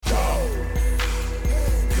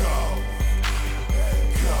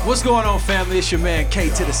What's going on, family? It's your man K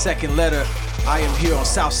to the second letter. I am here on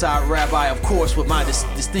Southside Rabbi, of course, with my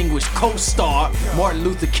distinguished co-star, Martin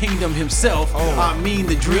Luther Kingdom himself. I mean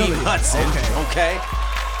the Dream Hudson. Okay.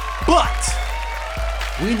 But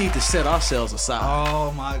we need to set ourselves aside.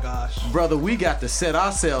 Oh my gosh. Brother, we got to set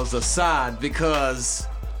ourselves aside because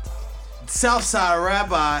Southside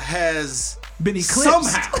Rabbi has been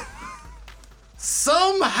eclipsed.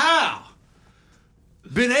 somehow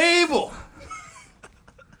been able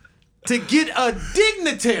to get a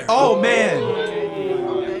dignitary. Oh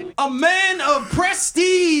man. A man of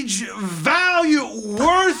prestige, value,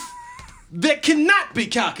 worth that cannot be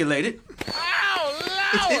calculated.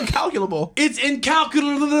 It's incalculable. It's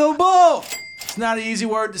incalculable. It's not an easy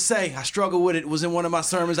word to say. I struggle with it. It was in one of my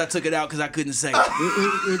sermons. I took it out because I couldn't say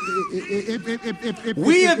it.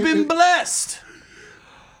 We have been blessed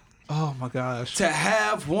Oh my gosh. to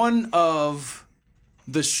have one of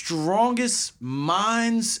the strongest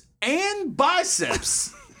minds and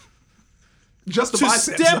biceps Just the to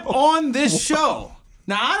biceps. step on this show.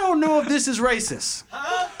 Now, I don't know if this is racist,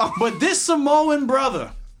 but this Samoan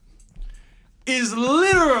brother is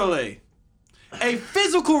literally a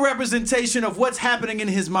physical representation of what's happening in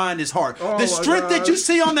his mind, his heart. The strength that you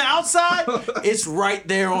see on the outside, it's right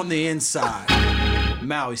there on the inside.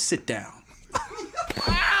 Maui, sit down.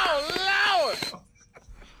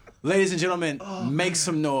 Ladies and gentlemen, make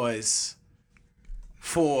some noise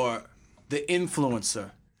for the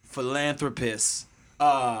influencer, philanthropist,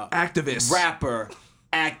 Activist. rapper,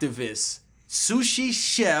 activist, sushi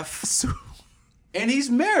chef, and he's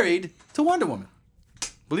married to Wonder Woman.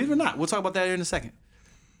 Believe it or not. We'll talk about that here in a second.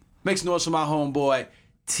 Make some noise for my homeboy,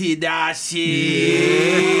 Tadashi.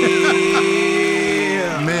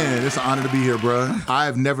 Man, it's an honor to be here, bro. I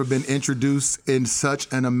have never been introduced in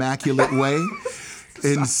such an immaculate way,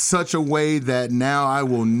 in such a way that now I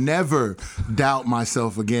will never doubt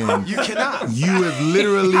myself again. You cannot. You have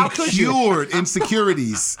literally How could you? cured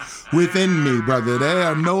insecurities within me, brother. They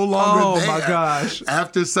are no longer Oh, there. my gosh.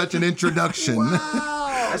 After such an introduction.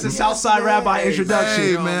 That's a Southside Rabbi introduction.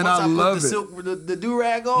 Hey, man, Once I put love the it. silk, the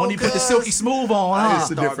do-rag on, When he put the silky smooth on, huh? It's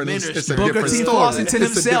a different, it's a Booker different T. story. Washington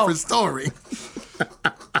It's a himself. different story.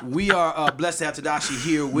 we are blessed to have Tadashi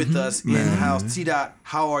here with us in the house. T-Dot,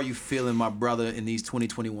 how are you feeling, my brother, in these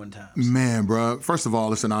 2021 times? Man, bro. First of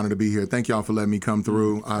all, it's an honor to be here. Thank y'all for letting me come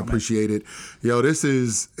through. I appreciate it. Yo, this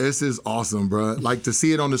is awesome, bro. Like to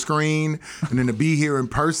see it on the screen and then to be here in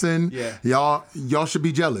person. Yeah. Y'all should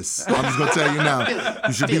be jealous. I'm just gonna tell you now.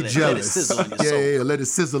 You should Feel be it. jealous. Let it sizzle in your soul. Yeah. Let it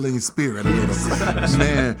sizzle in your spirit a little.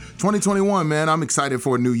 Man, 2021, man. I'm excited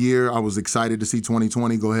for a new year. I was excited to see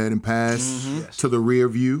 2020 go ahead and pass to the rear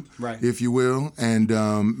view, Right. if you will. And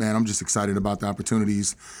man, I'm just excited about the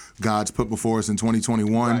opportunities God's put before us in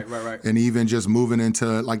 2021. Right. And even just moving into,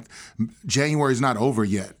 like, January's not over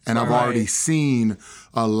yet. And I've Right. already seen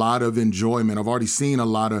a lot of enjoyment. I've already seen a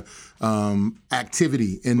lot of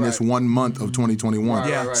activity in this 1 month of 2021.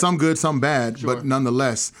 Right. Some good, some bad, but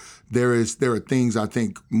nonetheless, there are things I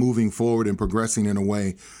think moving forward and progressing in a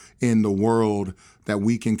way in the world that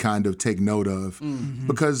we can kind of take note of.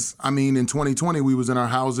 Because, I mean, in 2020, we was in our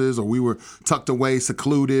houses or we were tucked away,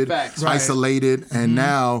 secluded, Facts. Right. isolated, and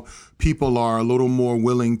now people are a little more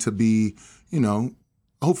willing to be,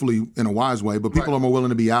 hopefully in a wise way, but people are more willing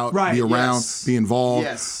to be out, Right. be around, Yes. be involved.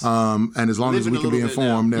 Yes. And as long as Living we a can be little bit now.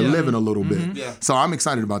 informed, they're Yeah. living a little bit. Yeah. So I'm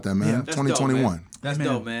excited about that, man. That's 2021. dope, man. That's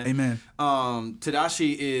Amen. dope, man. Amen.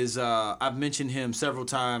 Tadashi is, I've mentioned him several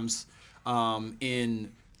times in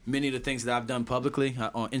many of the things that I've done publicly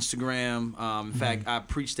on Instagram. In fact, I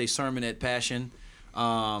preached a sermon at Passion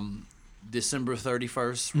December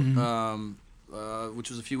 31st, which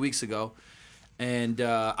was a few weeks ago. And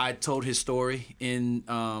I told his story in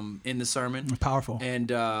the sermon. Powerful.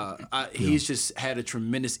 And he's just had a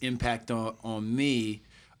tremendous impact on me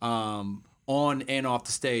on and off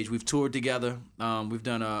the stage. We've toured together. We've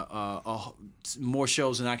done more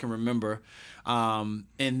shows than I can remember. And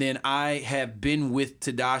then I have been with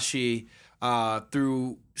Tadashi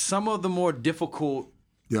through some of the more difficult,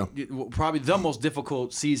 Yeah. probably the most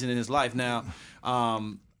difficult season in his life. Now,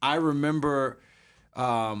 I remember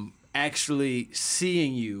actually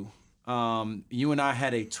seeing you. You and I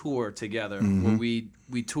had a tour together where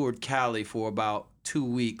we toured Cali for about 2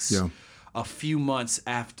 weeks. Yeah. A few months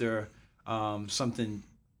after something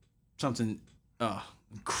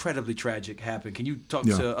incredibly tragic happened. Can you talk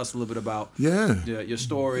to us a little bit about your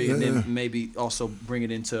story and then maybe also bring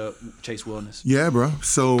it into Chase Wellness? Yeah, bro.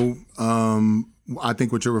 So I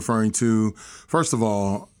think what you're referring to, first of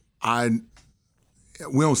all,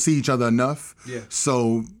 we don't see each other enough. Yeah.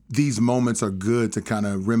 So these moments are good to kind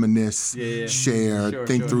of reminisce, share,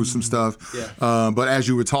 think through some stuff. Yeah. But as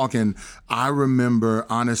you were talking, I remember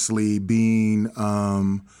honestly being,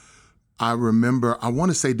 I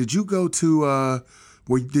want to say, did you go to,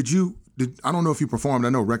 I don't know if you performed. I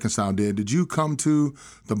know Reconcile did. Did you come to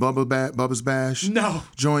the Bubba's Bash? No.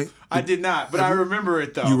 Joint? I did not, but I remember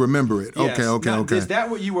it though. You remember it? Yes. Okay. Now, is that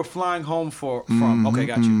what you were flying home from? Okay,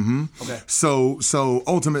 got you. Okay. So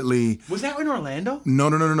ultimately, was that in Orlando?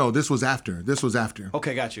 No. This was after.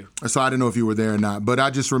 Okay, got you. So I didn't know if you were there or not, but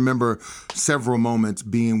I just remember several moments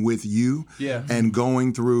being with you, and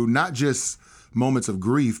going through not just moments of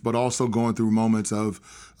grief, but also going through moments of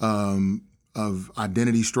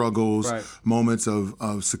identity struggles, moments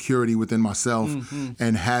of security within myself,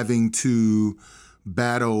 and having to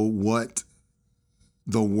battle what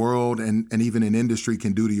the world and even an industry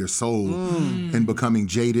can do to your soul, and becoming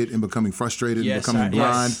jaded and becoming frustrated and becoming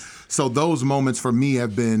blind. So those moments for me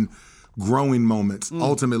have been growing moments,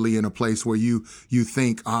 ultimately in a place where you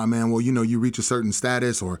think, man, well, you reach a certain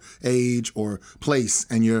status or age or place,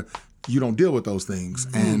 and you don't deal with those things.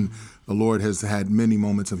 And the Lord has had many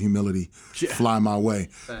moments of humility fly my way.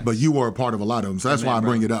 Thanks. But you were a part of a lot of them, so that's why I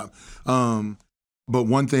bring it up. But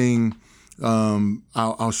one thing, I'll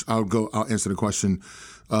answer the question.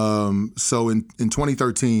 So in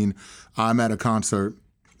 2013, I'm at a concert.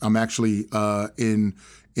 I'm actually in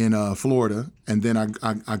Florida, and then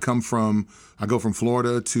I go from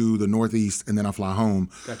Florida to the Northeast, and then I fly home.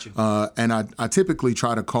 Gotcha. And I typically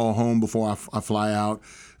try to call home before I fly out.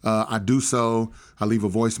 I do so. I leave a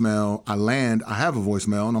voicemail. I land. I have a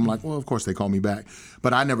voicemail, and I'm like, well, of course they call me back.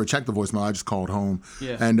 But I never checked the voicemail. I just called home.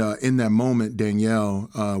 Yeah. And in that moment, Danielle,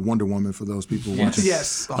 Wonder Woman for those people watching.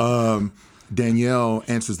 Yes. Danielle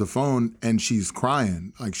answers the phone, and she's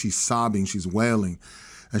crying, like she's sobbing, she's wailing.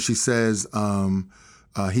 And she says,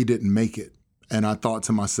 he didn't make it. And I thought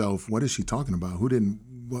to myself, what is she talking about?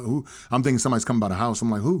 Who? I'm thinking somebody's coming by the house. I'm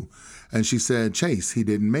like, who? And she said, Chase, he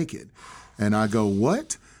didn't make it. And I go,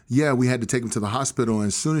 what? Yeah, we had to take him to the hospital. And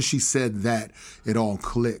as soon as she said that, it all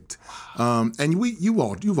clicked. And you've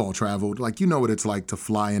all traveled. Like, you know what it's like to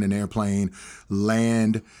fly in an airplane,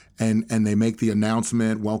 land, and they make the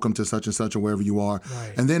announcement, welcome to such and such, or wherever you are.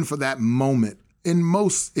 Right. And then for that moment, in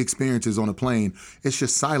most experiences on a plane, it's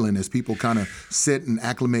just silent as people kind of sit and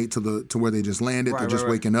acclimate to where they just landed. They're just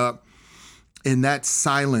waking up. In that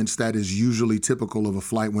silence that is usually typical of a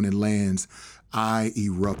flight when it lands, I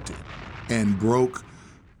erupted and broke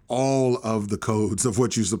all of the codes of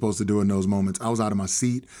what you're supposed to do in those moments. I was out of my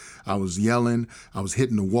seat. I was yelling. I was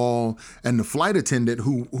hitting the wall. And the flight attendant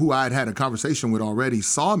who I had a conversation with already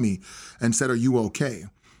saw me and said, "Are you okay?"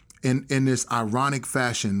 In this ironic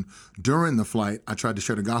fashion, during the flight, I tried to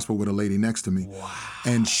share the gospel with a lady next to me. Wow.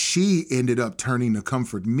 And she ended up turning to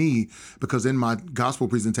comfort me, because in my gospel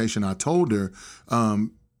presentation, I told her,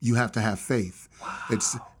 you have to have faith. Wow.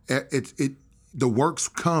 The works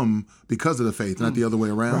come because of the faith, not the other way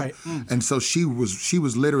around. Right. And so she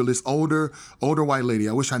was literally this older white lady.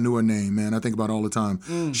 I wish I knew her name, man. I think about it all the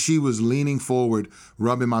time. She was leaning forward,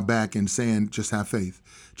 rubbing my back and saying, just have faith.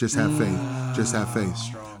 Just have faith. Just have faith.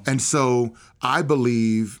 Strong. And so I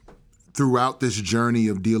believe throughout this journey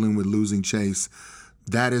of dealing with losing Chase,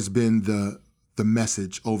 that has been the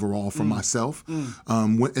message overall for myself.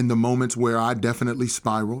 In the moments where I definitely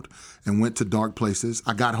spiraled and went to dark places,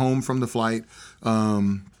 I got home from the flight,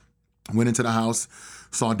 went into the house,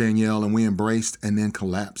 saw Danielle, and we embraced and then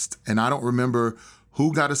collapsed. And I don't remember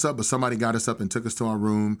who got us up, but somebody got us up and took us to our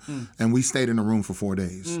room, and we stayed in the room for 4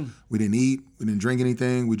 days. We didn't eat, we didn't drink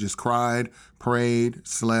anything, we just cried, prayed,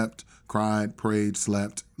 slept, cried, prayed,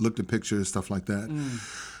 slept, looked at pictures, stuff like that.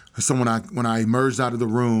 So when I emerged out of the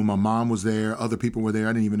room, my mom was there, other people were there.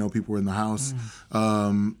 I didn't even know people were in the house.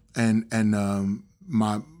 My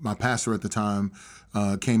pastor at the time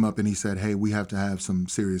came up and he said, "Hey, we have to have some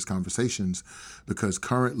serious conversations, because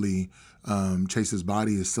currently Chase's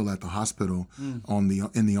body is still at the hospital in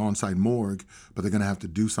the on-site morgue, but they're going to have to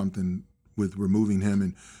do something with removing him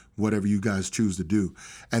and whatever you guys choose to do."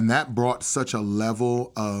 And that brought such a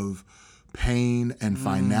level of pain and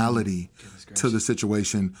finality to the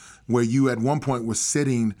situation, where you at one point were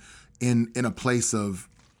sitting in a place of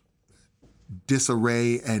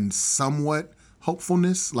disarray and somewhat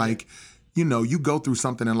hopefulness. Like, you go through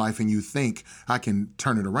something in life and you think, I can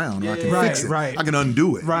turn it around, or I can fix it. Right. I can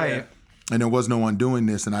undo it. Right. And there was no undoing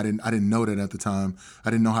this, and I didn't know that at the time. I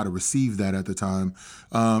didn't know how to receive that at the time.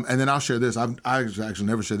 And then I'll share this. I actually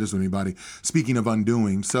never shared this with anybody. Speaking of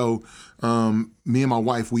undoing, so me and my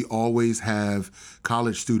wife, we always have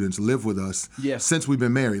college students live with us since we've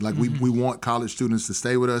been married. Like we want college students to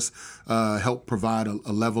stay with us, help provide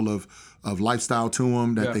a level of lifestyle to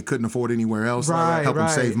them that they couldn't afford anywhere else, help them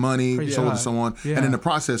save money, so on and so on. Yeah. And in the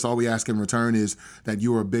process, all we ask in return is that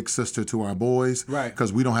you are a big sister to our boys,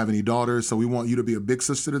 because we don't have any daughters, so we want you to be a big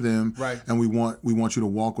sister to them, and we want you to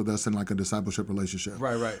walk with us in like a discipleship relationship.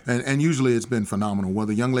 And usually it's been phenomenal. Well,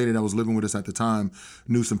 the young lady that was living with us at the time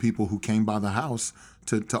knew some people who came by the house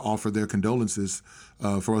to offer their condolences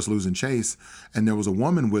for us losing Chase, and there was a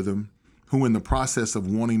woman with him who in the process of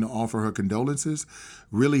wanting to offer her condolences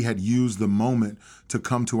really had used the moment to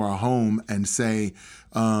come to our home and say,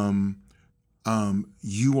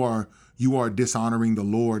 you are dishonoring the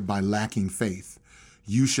Lord by lacking faith.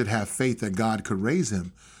 You should have faith that God could raise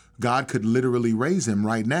him. God could literally raise him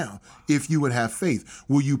right now if you would have faith.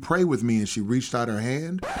 Will you pray with me? And she reached out her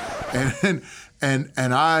hand, and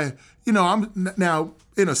I, I'm now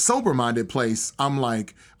in a sober-minded place. I'm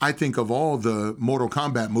like, I think of all the Mortal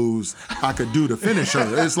Kombat moves I could do to finish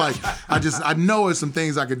her. It's like I know there's some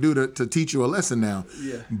things I could do to teach you a lesson now.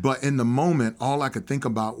 Yeah. But in the moment, all I could think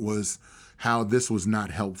about was how this was not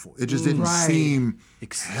helpful. It just didn't seem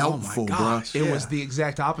helpful, bro. It was the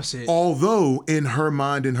exact opposite. Although in her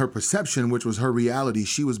mind, in her perception, which was her reality,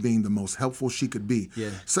 she was being the most helpful she could be. Yeah.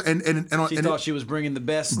 So and she thought she was bringing the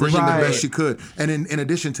best, the best she could. And in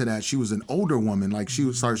addition to that, she was an older woman. Like she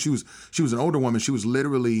was an older woman. She was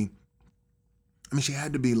literally, I mean, she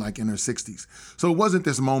had to be like in her 60s. So it wasn't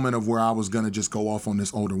this moment of where I was gonna just go off on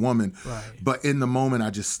this older woman. Right. But in the moment, I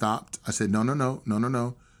just stopped. I said,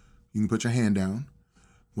 no. You can put your hand down.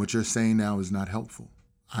 What you're saying now is not helpful.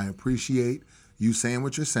 I appreciate you saying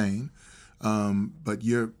what you're saying, but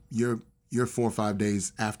you're 4 or 5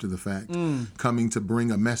 days after the fact coming to bring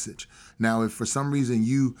a message. Now, if for some reason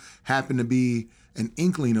you happen to be an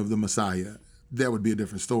inkling of the Messiah, that would be a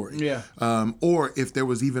different story. Yeah. Or if there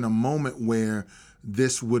was even a moment where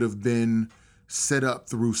this would have been set up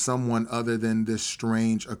through someone other than this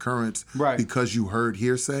strange occurrence because you heard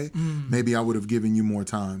hearsay, maybe I would have given you more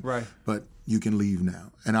time. Right. But you can leave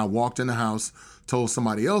now. And I walked in the house, told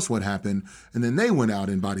somebody else what happened, and then they went out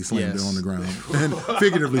and body slammed her on the ground, and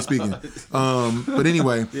figuratively speaking. But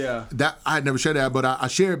anyway, that I had never shared that, but I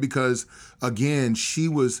shared because, again, she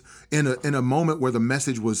was in a moment where the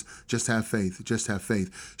message was just have faith, just have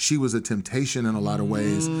faith. She was a temptation in a lot of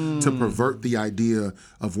ways to pervert the idea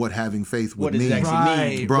of what having faith would mean. What does it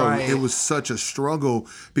actually mean? Bro, it was such a struggle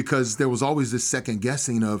because there was always this second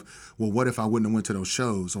guessing of, well, what if I wouldn't have went to those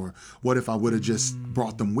shows? Or what if I would have just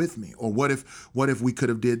brought them with me? Or what if we could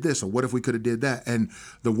have did this? Or what if we could have did that? And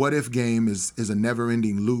the what if game is a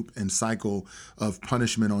never-ending loop and cycle of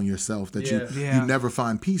punishment on yourself that you never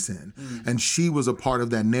find peace in. And she was a part of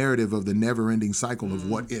that narrative of the never-ending cycle of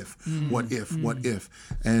what if.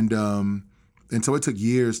 And so it took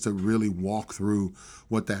years to really walk through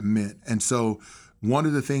what that meant. And so one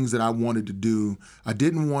of the things that I wanted to do, I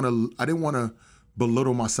didn't want to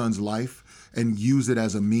belittle my son's life and use it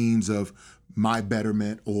as a means of my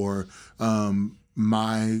betterment or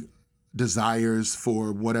my desires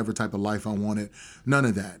for whatever type of life I wanted. None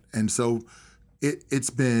of that. And so it's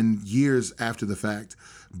been years after the fact,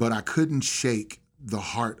 but I couldn't shake the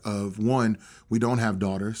heart of, one, we don't have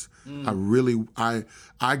daughters.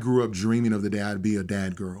 I grew up dreaming of the day I'd be a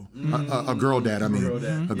dad girl, a girl dad.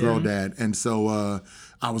 A girl dad. And so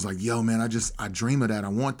I was like, yo, man, I dream of that. I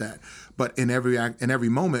want that. But in every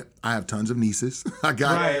moment, I have tons of nieces. I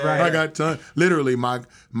got tons. Literally,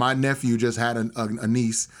 my nephew just had a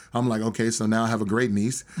niece. I'm like, okay, so now I have a great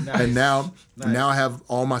niece, and now I have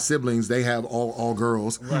all my siblings. They have all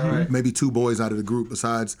girls. Maybe 2 boys out of the group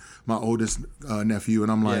besides my oldest nephew,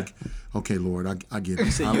 and I'm like, okay, Lord, I get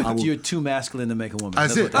it. You're too masculine to make a woman.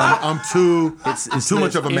 That's it. I'm too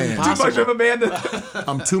much of a man. Too much of a man.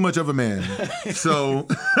 I'm too much of a man. So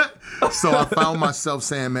I found myself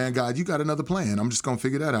saying, man, God, you got another plan. I'm just gonna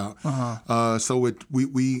figure that out. So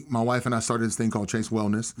my wife and I started this thing called Chase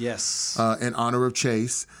Wellness. Yes. In honor of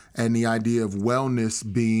Chase and the idea of wellness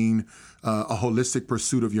being a holistic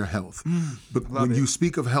pursuit of your health. But when you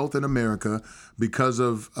speak of health in America, because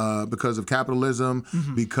of capitalism,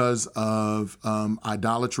 because of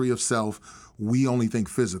idolatry of self, we only think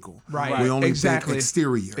physical. Right. We only Exactly. think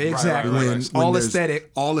exterior. Exactly. When All there's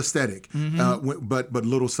aesthetic. all aesthetic, but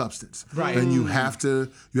little substance. Right. And you have to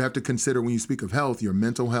consider when you speak of health, your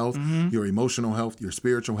mental health, your emotional health, your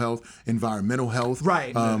spiritual health, environmental health,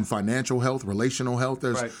 Right. Financial health, relational health.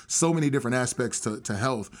 There's so many different aspects to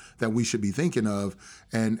health that we should be thinking of,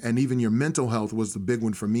 and even your mental health was the big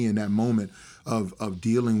one for me in that moment of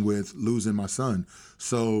dealing with losing my son.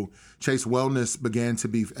 So Chase Wellness began to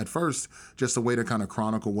be, at first, just a way to kind of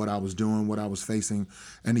chronicle what I was doing, what I was facing,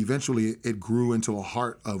 and eventually it grew into a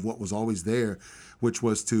heart of what was always there, which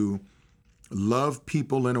was to love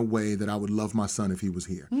people in a way that I would love my son if he was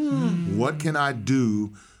here. What can I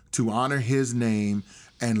do to honor his name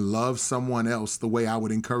and love someone else the way I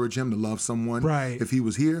would encourage him to love someone if he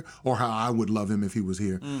was here, or how I would love him if he was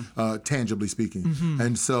here, tangibly speaking.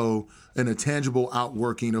 And so in a tangible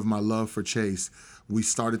outworking of my love for Chase, we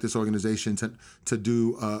started this organization to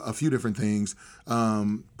do a few different things,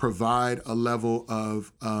 provide a level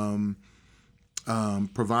of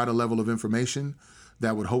information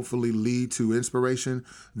that would hopefully lead to inspiration,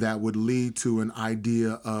 that would lead to an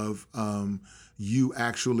idea of you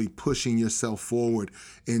actually pushing yourself forward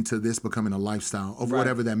into this becoming a lifestyle of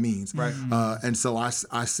whatever that means. Right. And so I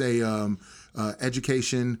say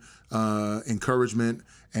education, encouragement,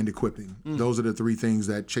 and equipping. Those are the three things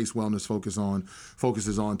that Chase Wellness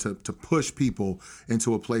focuses on to push people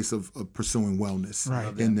into a place of pursuing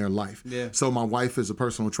wellness in their life. Yeah. So my wife is a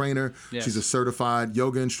personal trainer. Yes. She's a certified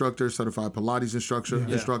yoga instructor, certified Pilates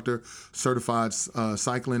instructor, certified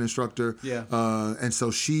cycling instructor. Yeah. And so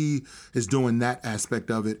she is doing that aspect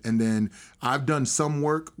of it. And then I've done some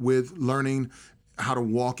work with learning how to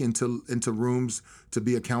walk into rooms to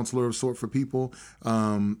be a counselor of sort for people.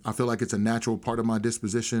 I feel like it's a natural part of my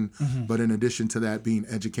disposition, but in addition to that, being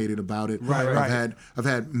educated about it. I've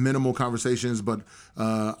had minimal conversations, but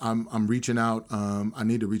I'm reaching out. I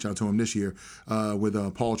need to reach out to him this year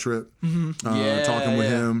with Paul Tripp, talking with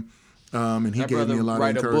him, and he gave me a lot of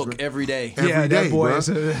encouragement. Write a book every day. Every day, that boy bro. is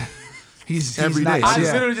He's every nice. day.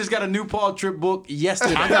 I literally just got a new Paul Tripp book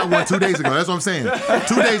yesterday. I got one 2 days ago. That's what I'm saying.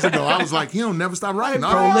 2 days ago, I was like, he don't never stop writing.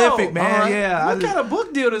 Prolific, man. Right. Yeah. What kind of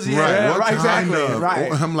book deal does he Right. have? What kind exactly. of?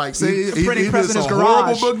 Right. I'm like, Printing either press it's in a his horrible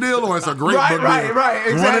garage. book deal or it's a great book deal. Right.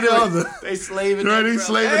 Exactly. One or the other. They slaving Right, that he's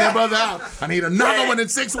brother. slaving that brother out. I need another one in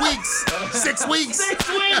 6 weeks. 6 weeks. 6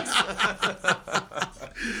 weeks.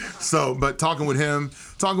 So, but talking with him,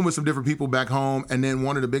 talking with some different people back home, and then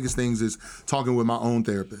one of the biggest things is talking with my own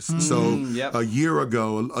therapist. So a year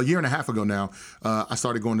and a half ago now, I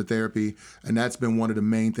started going to therapy, and that's been one of the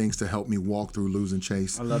main things to help me walk through losing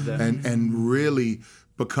Chase. I love that. And really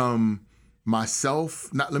become myself.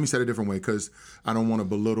 Let me say it a different way, because I don't want to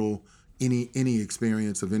belittle any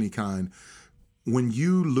experience of any kind. When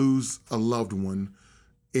you lose a loved one,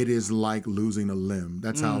 it is like losing a limb.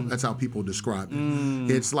 That's how people describe it.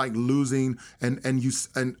 It's like losing,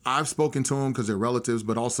 and I've spoken to them because they're relatives,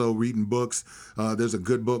 but also reading books. There's a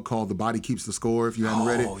good book called The Body Keeps the Score, if you haven't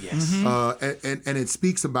read it. Oh, yes. And it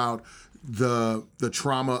speaks about the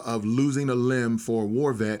trauma of losing a limb for a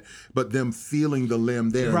war vet, but them feeling the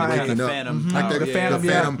limb there and waking the up. phantom. Like the phantom.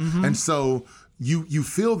 phantom. And so you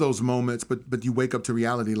feel those moments, but you wake up to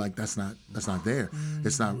reality like that's not there.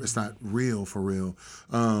 It's not real for real.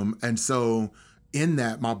 And so in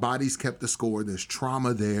that, my body's kept the score. There's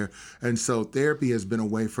trauma there, and so therapy has been a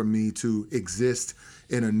way for me to exist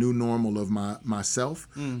in a new normal of myself.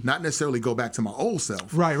 Not necessarily go back to my old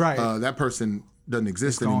self. Right. That person doesn't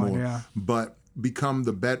exist gone, anymore. yeah. But become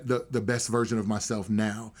the best version of myself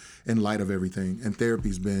now in light of everything. And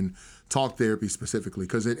therapy's been talk therapy specifically,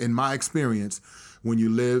 because in my experience, when you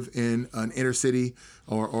live in an inner city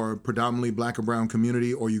or a predominantly black and brown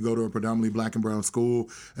community, or you go to a predominantly black and brown school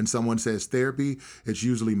and someone says therapy, it's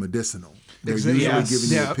usually medicinal. They're usually giving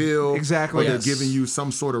you a pill, exactly, or they're giving you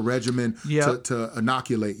some sort of regimen to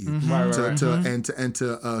inoculate you,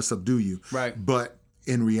 to subdue you. Right. But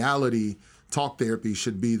in reality, talk therapy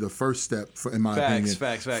should be the first step, in my opinion,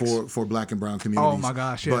 for black and brown communities. Oh my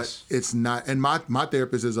gosh, yes. But it's not. And my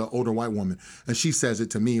therapist is an older white woman, and she says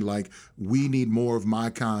it to me like, we need more of my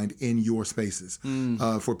kind in your spaces,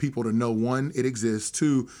 for people to know, one, it exists,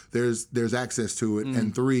 two, there's access to it,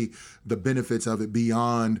 and three, the benefits of it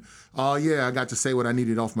beyond, oh yeah, I got to say what I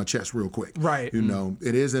needed off my chest real quick. Right. You know,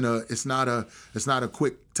 it's not a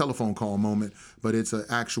quick telephone call moment, but it's an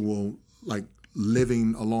actual, like,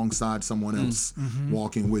 living alongside someone else,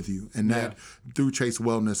 walking with you. And that, through Chase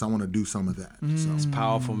Wellness, I want to do some of that. So. It's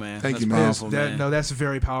powerful, man. Thank you, Powerful, man. No, that's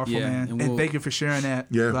very powerful, man. And thank you for sharing that.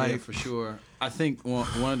 Yeah. Yeah, for sure. I think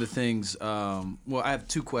one of the things, I have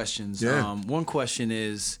two questions. Yeah. One question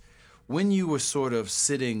is, when you were sort of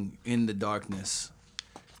sitting in the darkness,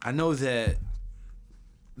 I know that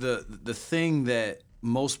the thing that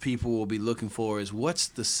most people will be looking for is what's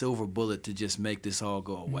the silver bullet to just make this all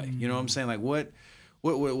go away. You know what I'm saying? Like what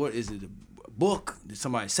is it? A book? Did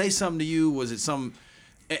somebody say something to you? Was it some?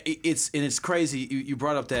 It's crazy. You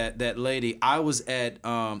brought up that lady. I was at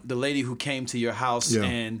the lady who came to your house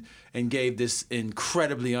and gave this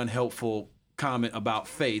incredibly unhelpful comment about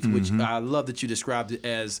faith, which I love that you described it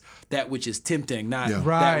as that which is tempting, not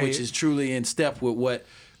that which is truly in step with what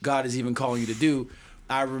God is even calling you to do.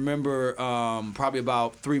 I remember probably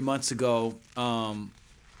about 3 months ago, a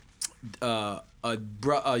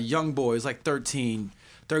young boy, he's like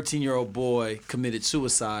 13-year-old boy committed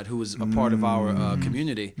suicide who was a part of our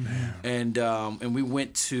community. And we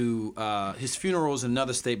went to his funeral was in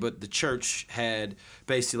another state, but the church had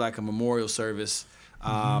basically like a memorial service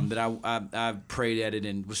that I prayed at it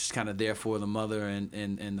and was just kind of there for the mother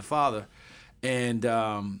and the father. And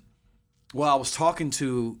while I was talking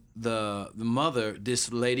to the mother,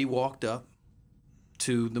 this lady walked up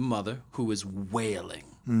to the mother who was wailing.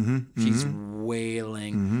 She's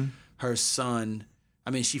wailing. Her son,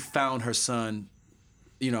 I mean, she found her son,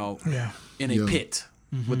 in a pit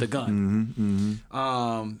with a gun.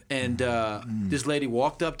 This lady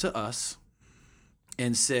walked up to us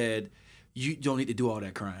and said, "You don't need to do all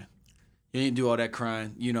that crying. You need to do all that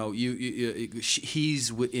crying.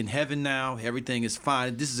 He's in heaven now. Everything is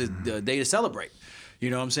fine. This is a day to celebrate. You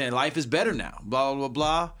know what I'm saying? Life is better now. Blah, blah,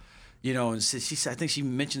 blah. And she said, I think she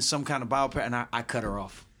mentioned some kind of Bible prayer, and I cut her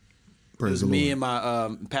off. Praise it was me and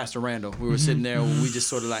my Pastor Randall. We were sitting there, and we just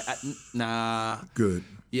sort of like, nah. Good.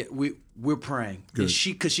 Yeah, we're praying. Good.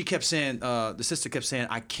 Because she kept saying, the sister kept saying,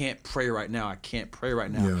 I can't pray right now. I can't pray right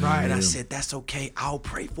now. I said, that's okay. I'll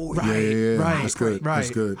pray for you. Right. That's good. Right. That's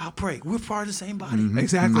good. I'll pray. We're part of the same body.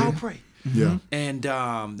 Exactly. I'll pray. Yeah. And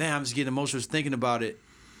I'm just getting emotional thinking about it.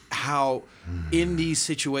 How in these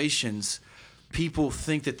situations, people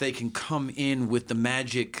think that they can come in with the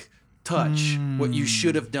magic touch, what you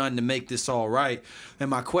should have done to make this all right. And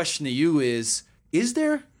my question to you is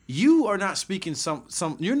there? You are not speaking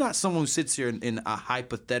you're not someone who sits here in a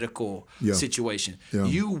hypothetical situation. Yeah.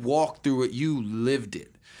 You walked through it, you lived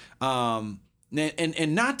it. And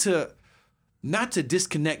not to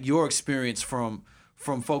disconnect your experience from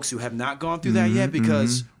folks who have not gone through that yet,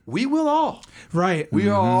 because we will all. Right. We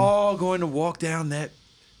are all going to walk down that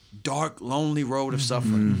dark, lonely road of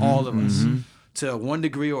suffering, all of us, to one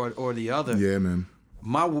degree or the other. Yeah, man.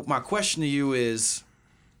 My question to you is,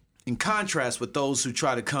 in contrast with those who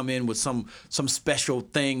try to come in with some special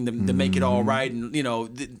thing to make it all right, and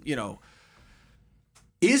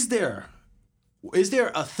is there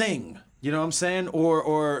a thing? You know what I'm saying?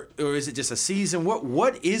 Or is it just a season?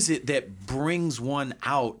 What is it that brings one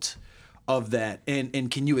out of that?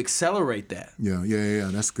 And can you accelerate that? Yeah.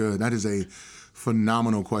 That's good. That is a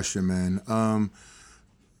phenomenal question, man.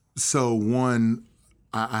 So one,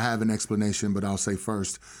 I have an explanation, but I'll say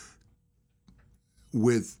first,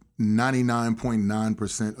 with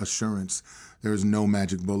 99.9% assurance, there is no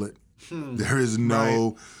magic bullet. There is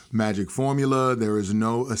no magic formula. There is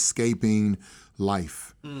no escaping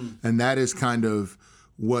life. And that is kind of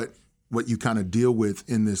what you kind of deal with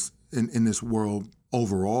in this world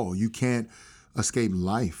overall. You can't escape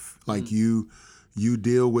life. Like you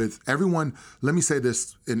deal with everyone. Let me say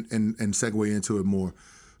this and segue into it more.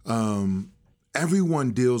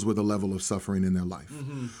 Everyone deals with a level of suffering in their life.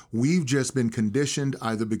 We've just been conditioned,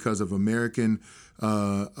 either because of American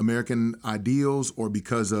ideals, or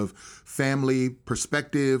because of family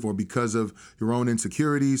perspective, or because of your own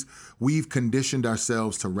insecurities. We've conditioned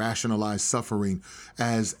ourselves to rationalize suffering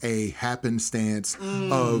as a happenstance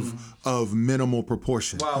of minimal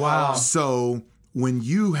proportion. Wow. So when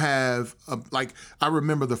you have, I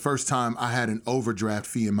remember the first time I had an overdraft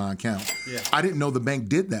fee in my account. Yeah. I didn't know the bank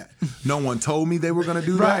did that. No one told me they were going to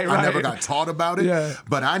do that. I never got taught about it. Yeah.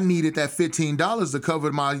 But I needed that $15 to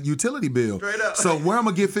cover my utility bill. Straight up. So where am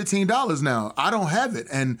I going to get $15 now? I don't have it.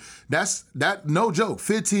 And that's no joke,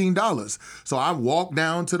 $15. So I walked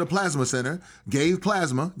down to the plasma center, gave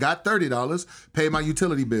plasma, got $30, paid my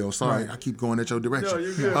utility bill. Sorry, I keep going at your direction. No,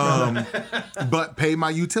 you're good. But paid my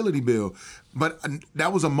utility bill. But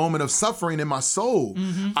that was a moment of suffering in my soul.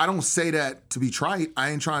 I don't say that to be trite. I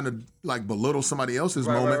ain't trying to belittle somebody else's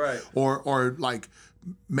moment or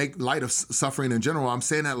make light of suffering in general. I'm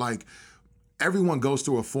saying that everyone goes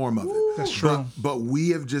through a form of it. That's true. But we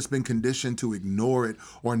have just been conditioned to ignore it,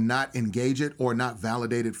 or not engage it, or not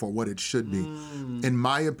validate it for what it should be. In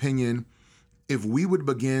my opinion, if we would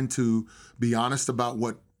begin to be honest about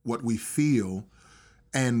what we feel,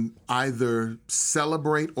 and either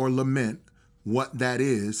celebrate or lament what that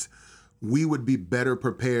is, we would be better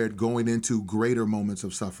prepared going into greater moments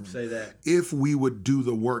of suffering. Say that. If we would do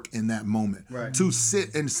the work in that moment. Right. To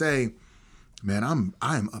sit and say, man,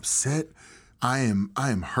 I am upset. I am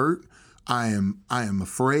hurt. I am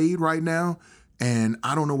afraid right now, and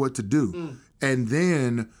I don't know what to do. And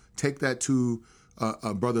then take that to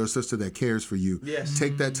a brother or sister that cares for you. Yes.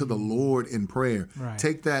 Take that to the Lord in prayer. Right.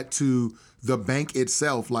 Take that to the bank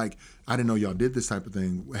itself. Like, I didn't know y'all did this type of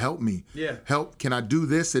thing. Help me. Yeah. Help. Can I do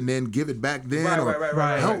this and then give it back then?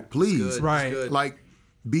 Right. Help, please. It's good. Right. It's good. Like,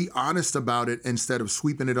 be honest about it instead of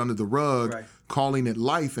sweeping it under the rug, Right. calling it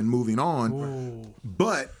life and moving on. Ooh.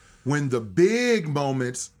 But when the big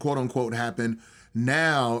moments, quote unquote, happen,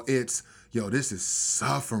 now it's, yo, this is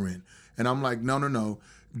suffering. And I'm like, no.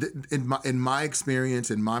 In my experience,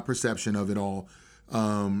 in my perception of it all,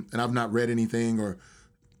 and I've not read anything or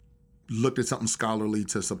looked at something scholarly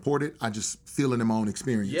to support it. I just feel it in my own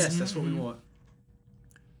experience. Yes, that's what we want.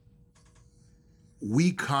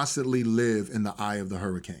 We constantly live in the eye of the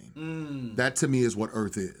hurricane. That to me is what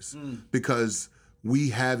Earth is. Because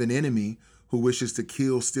we have an enemy who wishes to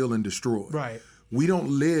kill, steal, and destroy. Right. We don't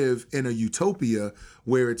live in a utopia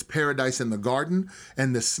where it's paradise in the garden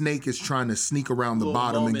and the snake is trying to sneak around the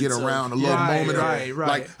bottom and get around a little moment of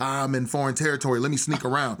like, I'm in foreign territory, let me sneak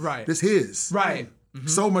around. Right. It's his. Right.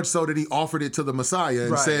 So much so that he offered it to the Messiah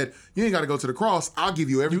and said, you ain't got to go to the cross. I'll give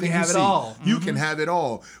you everything you have see. it all. You can have it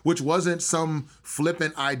all, which wasn't some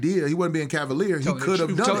flippant idea. He wasn't being cavalier. He could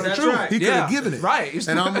have done it. That's right. He could have given it. Right.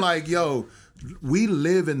 And I'm like, yo, we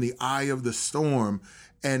live in the eye of the storm.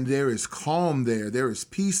 And there is calm there. There is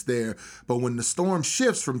peace there. But when the storm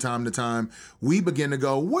shifts from time to time, we begin to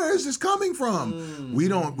go, where is this coming from? We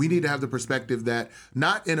need to have the perspective that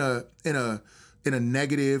not in a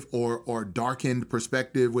negative or darkened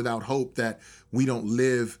perspective without hope that we don't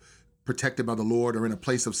live protected by the Lord or in a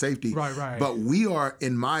place of safety. Right. But we are,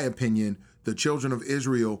 in my opinion, the children of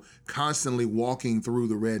Israel constantly walking through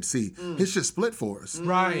the Red Sea. It's just split for us.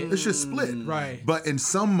 Right. It's just split. Right. But in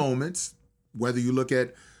some moments, whether you look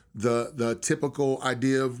at the typical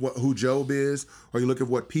idea of who Job is, or you look at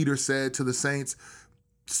what Peter said to the saints,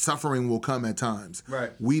 suffering will come at times.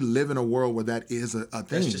 Right. We live in a world where that is a thing.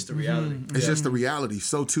 That's just the reality. It's just the reality.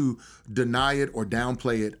 So to deny it or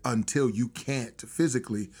downplay it until you can't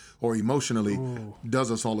physically or emotionally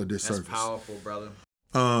does us all a disservice. That's powerful, brother.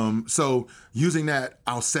 So using that,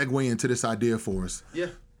 I'll segue into this idea for us. Yeah.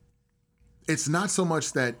 It's not so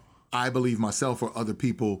much that I believe myself or other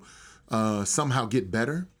people somehow get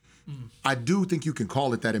better. I do think you can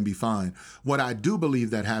call it that and be fine. What I do believe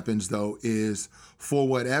that happens, though, is for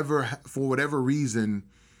whatever reason,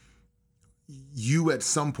 you at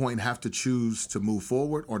some point have to choose to move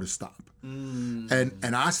forward or to stop.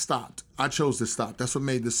 And I stopped. I chose to stop. That's what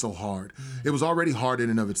made this so hard. It was already hard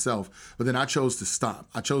in and of itself, but then I chose to stop.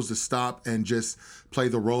 I chose to stop and just play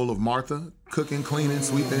the role of Martha, cooking, cleaning,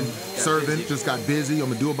 sweeping, serving, just got busy. I'm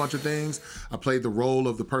gonna do a bunch of things. I played the role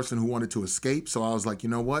of the person who wanted to escape. So I was like, you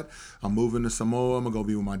know what? I'm moving to Samoa. I'm gonna go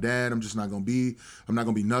be with my dad. I'm not gonna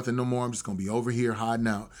be nothing no more. I'm just gonna be over here hiding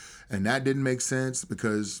out. And that didn't make sense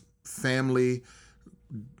because family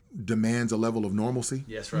demands a level of normalcy.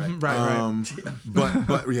 Yes, right.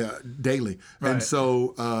 But yeah, daily. Right. And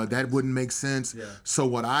so that wouldn't make sense. Yeah. So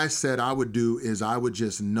what I said I would do is I would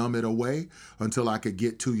just numb it away until I could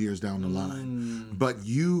get 2 years down the line. But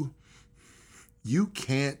you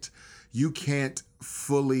can't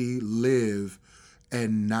fully live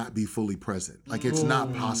and not be fully present. Like, it's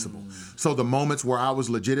not possible. So the moments where I was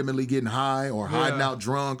legitimately getting high or hiding out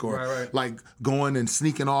drunk or like going and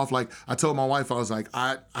sneaking off, like I told my wife, I was like,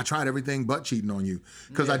 I tried everything but cheating on you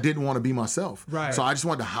because I didn't want to be myself. Right. So I just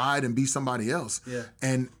wanted to hide and be somebody else. Yeah.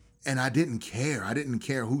 And I didn't care. I didn't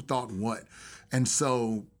care who thought what. And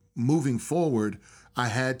so moving forward, I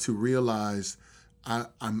had to realize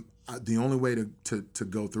the only way to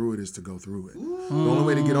go through it is to go through it. The only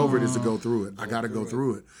way to get over it is to go through it. I got to go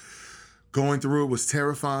through it. Going through it was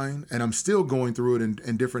terrifying, and I'm still going through it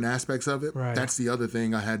in different aspects of it. Right. That's the other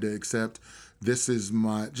thing I had to accept. This is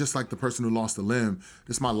just like the person who lost a limb,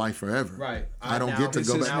 this is my life forever. Right. I don't get to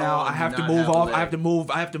go back. Now I have to move off. I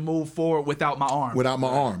have to move forward without my arm. Without my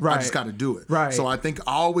arm. Right. I just got to do it. Right. So I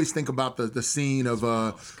always think about the scene of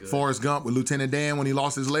Forrest Gump with Lieutenant Dan when he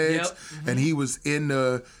lost his legs, and he was in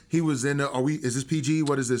the. Is this PG?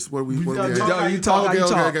 What is this? What are we? You talk.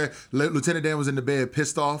 Okay. Lieutenant Dan was in the bed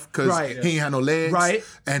pissed off because he ain't had no legs. Right.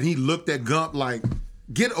 And he looked at Gump like,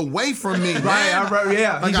 get away from me, man.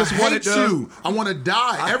 Yeah. Like, He just I wanted hate to. you. I want to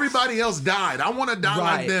die. Everybody else died. I want to die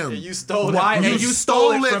like Right. them. You stole Why? it. And you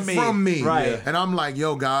stole it from me. Right. Yeah. And I'm like,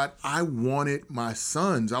 yo, God, I wanted my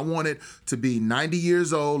sons. I wanted to be 90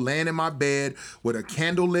 years old, laying in my bed with a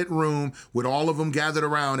candlelit room with all of them gathered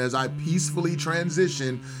around as I peacefully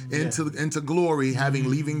transition into glory,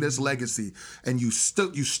 leaving this legacy. And you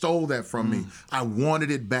stole that from me. I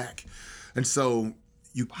wanted it back. And so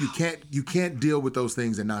you can't deal with those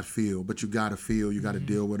things and not feel, but you gotta feel, you gotta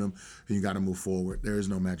deal with them, and you gotta move forward. There is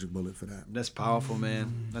no magic bullet for that. That's powerful,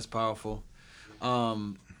 man. That's powerful.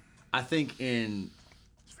 I think in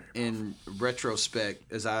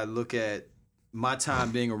retrospect, as I look at my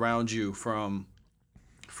time being around you from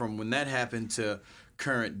when that happened to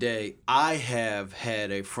current day, I have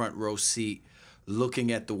had a front row seat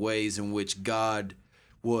looking at the ways in which God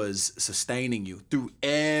was sustaining you through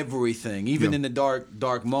everything, even in the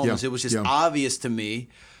dark moments. Yeah. It was just obvious to me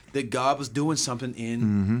that God was doing something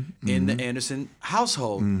in the Anderson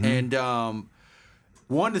household. And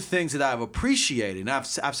one of the things that I've appreciated, and I've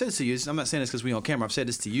said this to you, I'm not saying this because we're on camera, I've said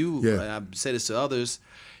this to you, and I've said this to others,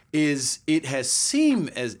 is it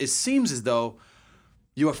seems as though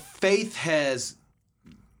your faith has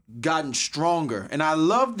gotten stronger. And I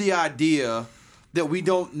love the idea that we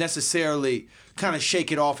don't necessarily kind of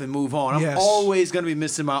shake it off and move on. I'm always going to be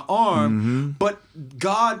missing my arm, but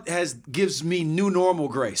God gives me new normal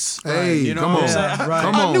grace. Hey, you know come what on. I'm saying?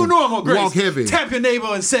 Come on. New normal grace. Walk heavy. Tap your neighbor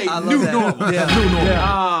and say new normal. Yeah. New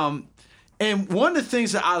normal. And one of the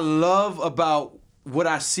things that I love about what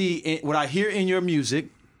I see, what I hear in your music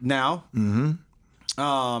now,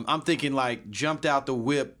 I'm thinking like jumped out the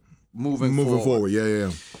whip, moving forward. Yeah.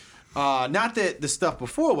 Not that the stuff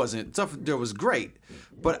before wasn't, stuff that was great,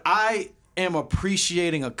 but I am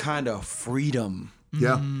appreciating a kind of freedom.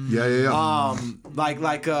 Yeah.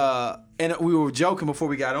 And we were joking before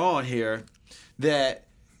we got on here that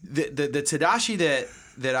the Tedashii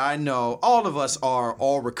that I know, all of us are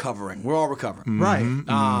all recovering. We're all recovering.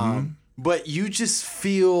 Right. But you just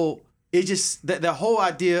feel it just the whole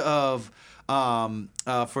idea of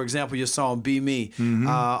for example, your song "Be Me."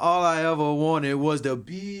 All I ever wanted was to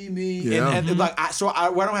be me, Yeah. and like I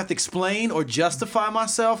don't have to explain or justify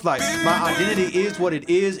myself. Like my identity is what it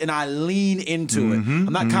is, and I lean into it. I'm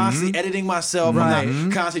not constantly editing myself. I'm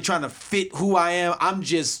not constantly trying to fit who I am. I'm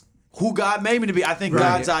just who God made me to be. I think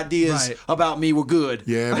God's ideas about me were good.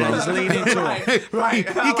 Yeah, and I bro. just lean into it. Right.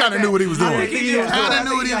 He kind of knew what he was doing. He Kind of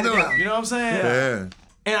knew what he was doing. You know what I'm saying? Yeah.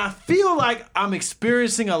 And I feel like I'm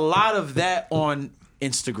experiencing a lot of that on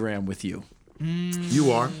Instagram with you.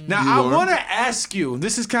 You are. Now, You I are. want to ask you,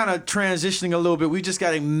 this is kind of transitioning a little bit. We just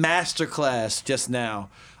got a masterclass just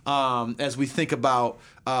now as we think about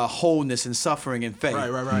wholeness and suffering and faith.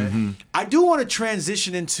 Right. I do want to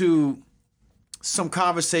transition into some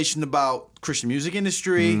conversation about Christian music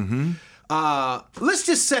industry. Let's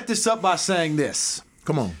just set this up by saying this.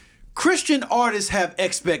 Come on. Christian artists have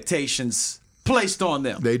expectations placed on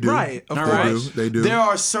them. They do. Right, of All They right? do. They do. There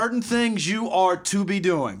are certain things you are to be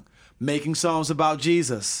doing. Making songs about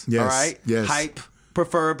Jesus. Yes, All right? yes. Hype,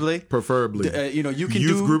 preferably. You know, you can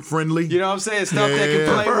Youth do group friendly. You know what I'm saying? Stuff that can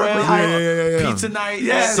Yeah. play well. Yeah. Pizza night.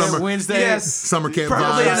 Yes. Summer, Wednesday. Yes. Summer camp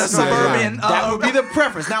Preferably in a vibes. suburban. That would be the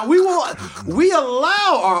preference. Now we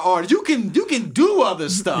allow our artists. You can do other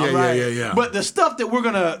stuff. Yeah. But the stuff that we're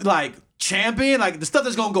gonna like champion, like the stuff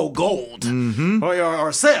that's gonna go gold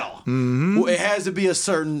or sell, well, it has to be a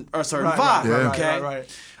certain vibe. Yeah. Okay. Right.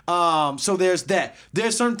 So there's that.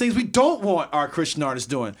 There's certain things we don't want our Christian artists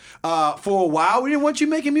doing. For a while, we didn't want you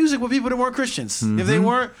making music with people that weren't Christians. If they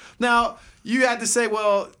weren't, now you had to say,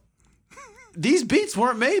 well, these beats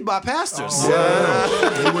weren't made by pastors.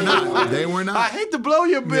 They were not. They were I not. hate to blow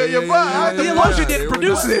your butt. yeah. Theologian didn't They were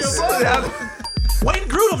produce not. this. Wayne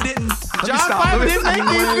Grudem didn't. John Piper didn't make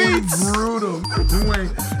these beats. Brutal.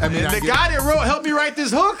 I mean, The guy that helped me write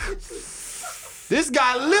this hook, this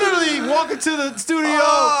guy literally walked into the studio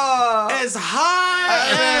as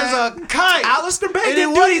high as a kite. Alistair Bay And it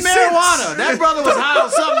didn't do wasn't any marijuana. sense. That brother was high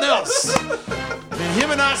on something else. And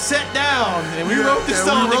him and I sat down and we wrote this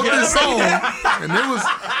song we wrote together. this song, and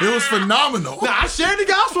it was phenomenal. Now, I shared the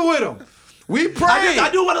gospel with him. We prayed. I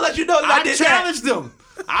do want to let you know that I did challenged him.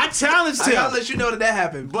 I challenged I him. gotta let you know that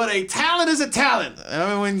happened. But a talent is a talent.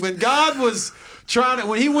 I mean, when God was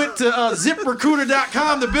when he went to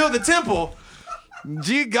ZipRecruiter.com to build the temple,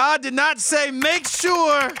 God did not say, make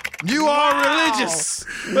sure you are religious.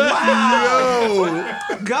 Wow.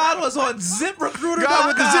 God was on ZipRecruiter. God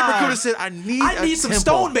with the ZipRecruiter said, I need some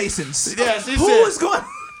temple. stonemasons. Yes, he Who said. is going?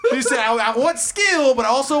 He said, I want skill, but I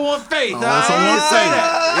also want faith. I also want say faith.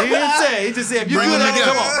 that. He didn't say. He just said, if you're Bring good them at it,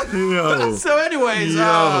 come on. Yo. So anyways,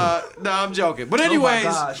 no, I'm joking. But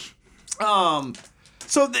anyways,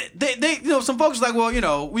 so they some folks are like,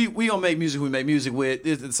 well, we gonna make music we make music with.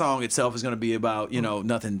 The song itself is gonna be about,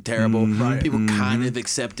 nothing terrible. Mm-hmm. People kind of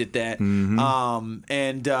accepted that.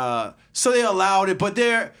 So they allowed it. But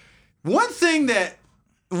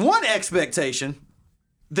one expectation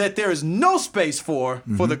that there is no space for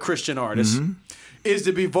the Christian artist is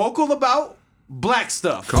to be vocal about black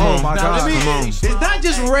stuff. Come on, my Now, God. Come on. it's not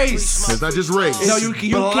just race. It's not just race. No, you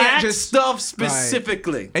Black can't just stuff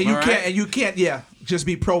specifically. And you all can't, right? and you can't, just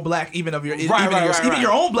be pro-black even of your, Right, even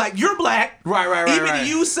your own black. You're black. Right. Even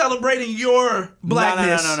you celebrating your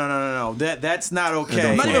blackness. No. That's not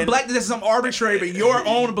okay. Not even blackness. That's some arbitrary, but your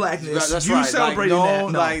own blackness. That's you right. celebrating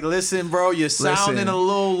that. No. Listen, bro, you're sounding a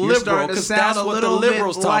little You're liberal starting to because sound that's a what the little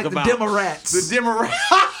liberals bit talk like about. the Democrats. The Democrats.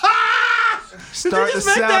 Starting to just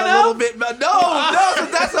make sound that a little up? bit. No,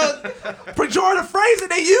 that's a pejorative phrase that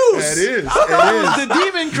they use. That is. The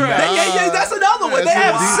Democrats. Yeah, that's another one. They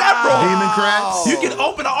have several. Democrats. You can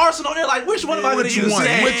open an arsenal. They're like, which one am I going to use?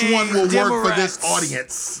 Which one will work for this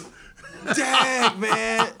Democrats. audience? Dang,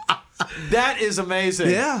 man. That is amazing.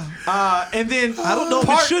 Yeah. And then I don't know if it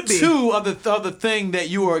part should be. 2 of the thing that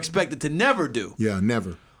you are expected to never do Yeah,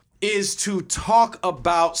 never. is to talk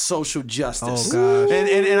about social justice. Oh, gosh.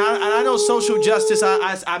 And I know social justice,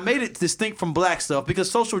 I made it distinct from black stuff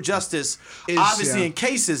because social justice Is, obviously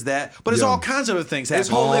encases that, but it's Yeah. all kinds of other things It's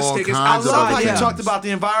happening. holistic. It's kinds I of love how other you things. talked about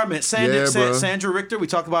the environment. bro. Sandra Richter, we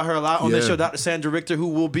talk about her a lot on this Yeah. show. Dr. Sandra Richter, who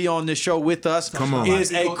will be on this show with us, Come on.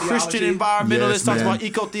 is a Christian environmentalist, Yes, talks man. about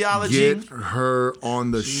eco-theology. Get her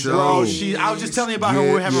on the show. Bro, I was just telling you about her when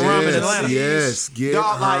we were having rum in Atlanta. Yes, get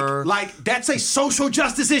Dog, her. like that's a social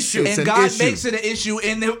justice issue. It's And an God issue. makes it an issue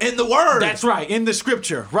in the word. That's right, in the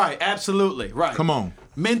scripture. Right, absolutely. Right. Come on.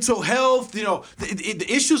 Mental health, the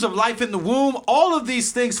issues of life in the womb, all of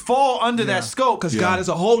these things fall under that scope. Because God is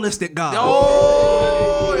a holistic God.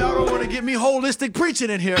 Oh, y'all don't want to get me holistic preaching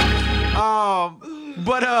in here.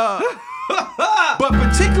 But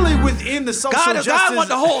particularly within the social God justice. want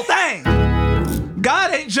the whole thing.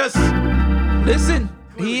 God ain't just, listen,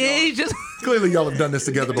 he ain't just. Clearly, y'all have done this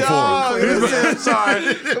together before. Listen, sorry.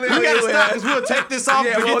 We gotta stop because we'll take this off.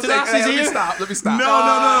 Forget Tanassi's here. Let me stop.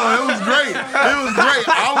 No. It was great.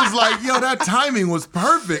 I was like, yo, that timing was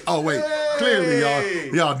perfect. Oh, wait. Clearly,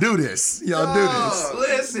 y'all do this. Y'all do this.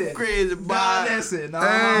 Listen. Crazy, God, boy. listen.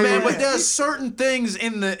 Man, but there's certain things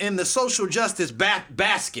in the social justice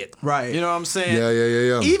basket. Right. You know what I'm saying?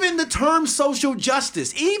 Yeah. Even the term social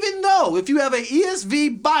justice, even though if you have an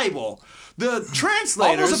ESV Bible, the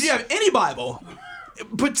translators, Almost if you have any Bible.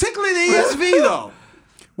 particularly the ESV though,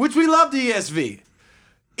 which we love the ESV.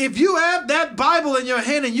 If you have that Bible in your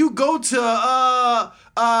hand and you go to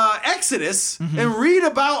Exodus and read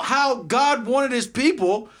about how God wanted his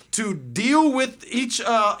people to deal with each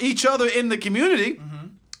other in the community,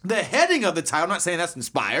 the heading of the title, I'm not saying that's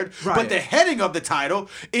inspired, but the heading of the title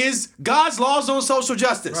is God's laws on social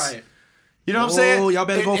justice. Right. You know what I'm saying? Oh, y'all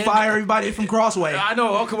better go fire everybody from Crossway. I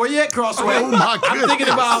know. Okay, where you at, Crossway? Oh, my I'm thinking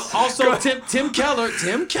goodness. about also Tim Keller,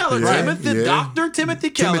 Yeah. Dr. Timothy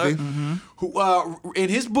Keller, Timothy. who in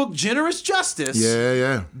his book Generous Justice,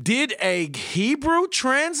 Yeah. did a Hebrew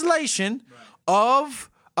translation of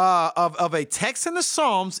a text in the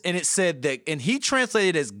Psalms, and it said that, and he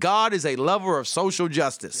translated it as God is a lover of social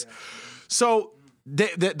justice. So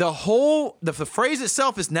the phrase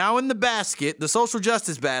itself is now in the basket, the social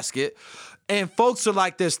justice basket, and folks are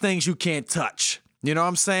like, there's things you can't touch. You know what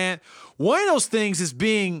I'm saying? One of those things is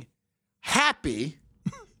being happy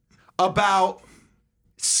about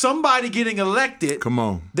somebody getting elected. Come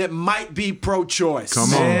on. That might be pro-choice.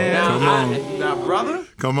 Come on. Now, brother.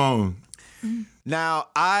 Come on. Now,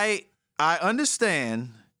 I understand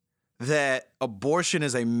that abortion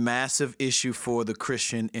is a massive issue for the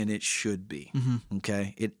Christian, and it should be.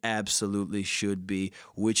 Okay? It absolutely should be.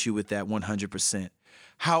 With you with that 100%.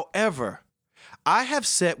 However, I have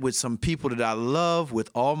sat with some people that I love with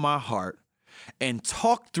all my heart and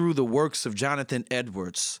talked through the works of Jonathan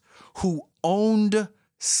Edwards, who owned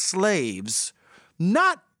slaves,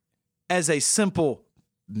 not as a simple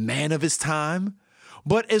man of his time,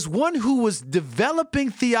 but as one who was developing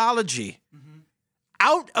theology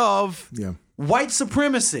out of white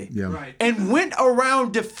supremacy and went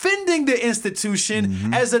around defending the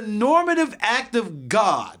institution as a normative act of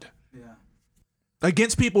God.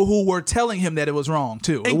 Against people who were telling him that it was wrong,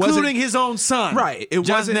 too. Including his own son. Right. It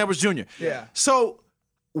Jonathan wasn't Edwards Jr. Yeah. So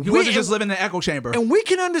He wasn't just living in the echo chamber. And we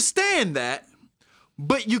can understand that,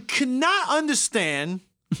 but you cannot understand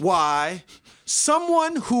why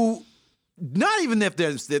someone who, not even if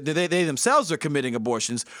they themselves are committing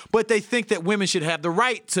abortions, but they think that women should have the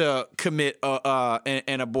right to commit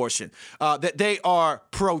an abortion. That they are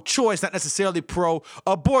pro-choice, not necessarily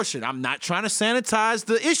pro-abortion. I'm not trying to sanitize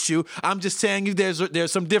the issue. I'm just telling you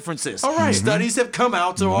there's some differences. All right. Studies have come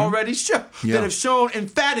out to already show that have shown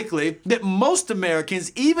emphatically that most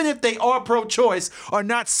Americans, even if they are pro-choice, are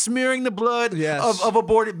not smearing the blood of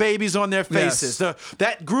aborted babies on their faces.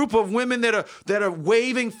 That group of women that are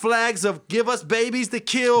waving flags of give us babies to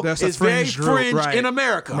kill is very fringe in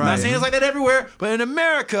America. I'm not saying it's like that everywhere, but in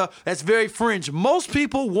America, that's very fringe. Most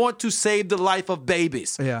people want to save the life of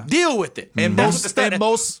babies. Yeah. Deal with it. And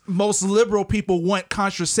most liberal people want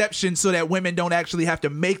contraception so that women don't actually have to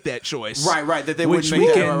make that choice. Right. That they which wouldn't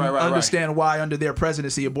make we that. can understand why under their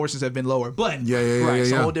presidency abortions have been lower. But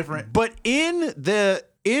it's a whole different. But in that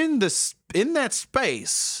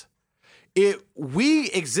space, we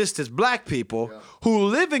exist as black people who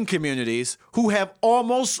live in communities who have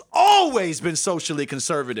almost always been socially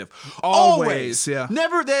conservative. Always.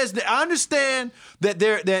 Never. I understand that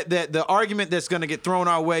that the argument that's going to get thrown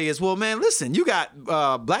our way is, well, man, listen, you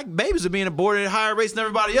got black babies are being aborted at higher rates than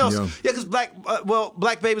everybody else. Yeah, because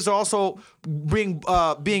black babies are also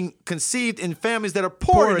being conceived in families that are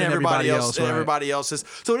poorer than everybody else. Everybody else's.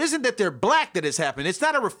 So it isn't that they're black that it's happening. It's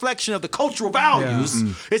not a reflection of the cultural values.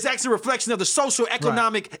 It's actually a reflection of the social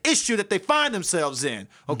economic issue that they find themselves in.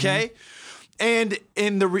 Okay, and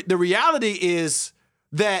the reality is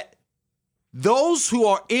that those who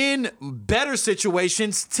are in better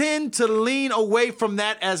situations tend to lean away from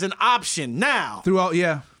that as an option. Now,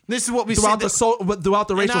 this is what we throughout see throughout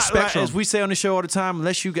the racial spectrum. As we say on the show all the time,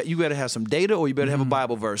 unless you got to have some data or you better have a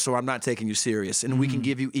Bible verse, or I'm not taking you serious. And we can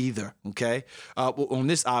give you either, okay? On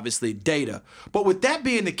this, obviously, data. But with that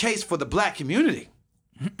being the case for the black community,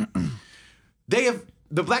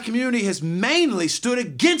 the black community has mainly stood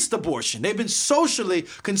against abortion. They've been socially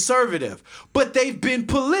conservative, but they've been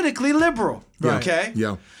politically liberal, okay?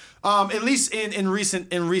 Yeah. At least in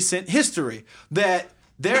recent history, that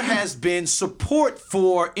there has been support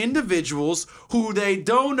for individuals who they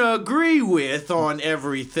don't agree with on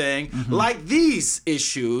everything, like these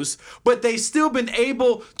issues, but they've still been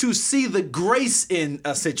able to see the grace in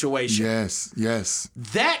a situation. Yes.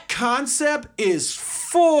 That concept is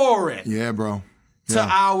foreign. Yeah, bro.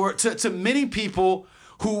 To many people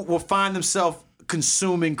who will find themselves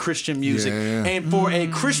consuming Christian music. And for a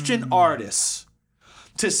Christian artist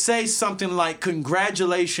to say something like,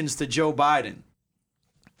 congratulations to Joe Biden,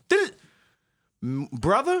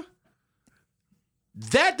 brother,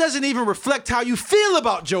 that doesn't even reflect how you feel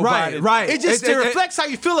about Joe Biden. Right. It reflects how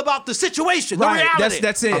you feel about the situation, the reality.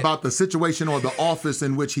 That's it. About the situation or the office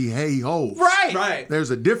in which he holds. Right.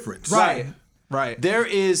 There's a difference. Right. There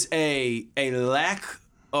is a lack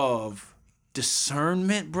of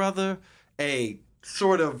discernment, brother. A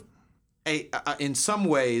sort of in some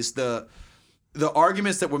ways the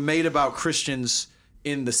arguments that were made about Christians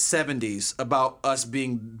in the 70s about us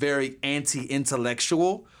being very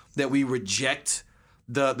anti-intellectual, that we reject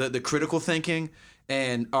the critical thinking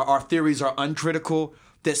and our theories are uncritical,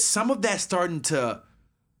 that some of that's starting to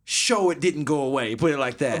show it didn't go away, put it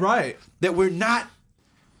like that. Right. That we're not,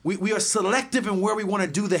 we are selective in where we want to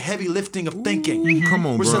do the heavy lifting of thinking. Come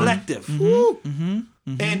on, we're bro. selective. And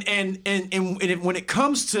when it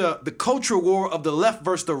comes to the cultural war of the left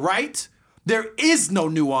versus the right, there is no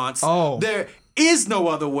nuance. There is no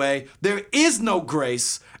other way. There is no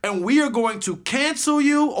grace. And we are going to cancel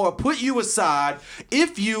you or put you aside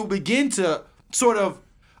if you begin to sort of,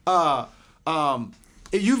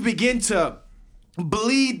 if you begin to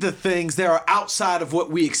bleed the things that are outside of what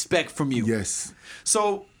we expect from you. Yes.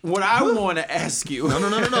 So what I want to ask you. No.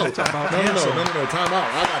 Time out. I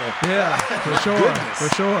gotta. For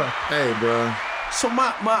sure. Hey, bro. So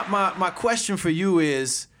my question for you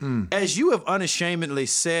is, as you have unashamedly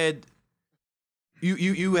said,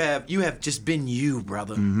 you have just been you,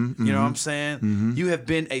 brother. You know what I'm saying? You have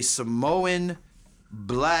been a Samoan,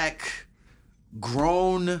 black,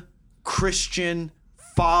 grown Christian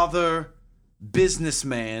father,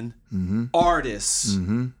 businessman, artist,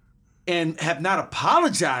 and have not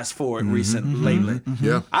apologized for it lately.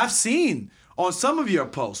 Yeah. I've seen on some of your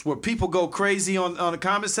posts where people go crazy on the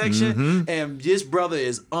comment section, and this brother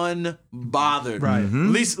is unbothered. Right. At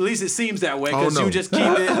least it seems that way, because you just keep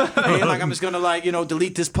it. And like, I'm just gonna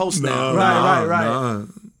delete this post now. Right.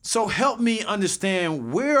 So help me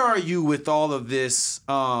understand, where are you with all of this,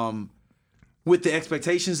 with the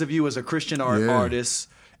expectations of you as a Christian artist,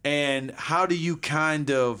 and how do you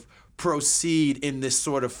kind of proceed in this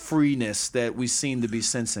sort of freeness that we seem to be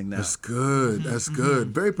sensing now. That's good. That's good.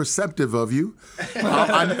 Very perceptive of you.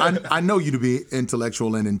 I know you to be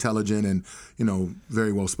intellectual and intelligent and,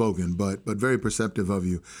 very well spoken, but very perceptive of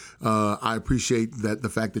you. I appreciate the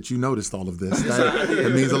fact that you noticed all of this.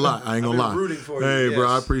 That means a lot. I ain't gonna lie. Rooting for you. Hey, Yes. bro,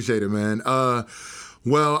 I appreciate it, man.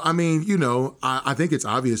 Well, I mean, I think it's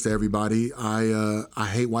obvious to everybody. I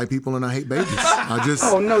hate white people and I hate babies.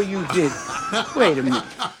 Oh, no, you didn't. Wait a minute.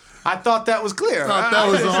 I thought that was clear. I thought that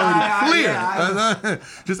was already clear.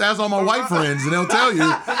 Just ask all my white friends and they'll tell you.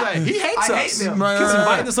 He hates I us. hate them. Right, He's right, right.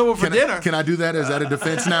 inviting us over for dinner. Can I do that? Is that a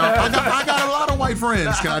defense now? I got a lot of white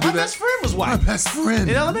friends. Can I do My that? best friend was My white best friend.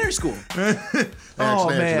 in elementary school.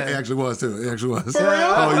 Man. He actually was too. He actually was. For real?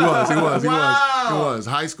 Oh, he was. Wow. He was.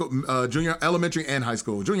 High school, junior, elementary, and high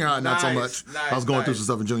school. Junior high, not so Nice, much. nice, I was going through nice.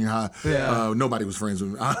 some stuff in junior high. Yeah. Nobody was friends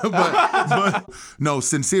with me. but no,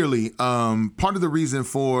 sincerely, part of the reason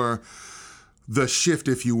for the shift,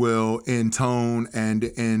 if you will, in tone and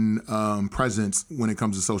in presence when it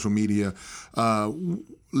comes to social media.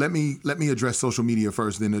 Let me address social media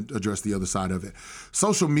first, then address the other side of it.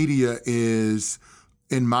 Social media is,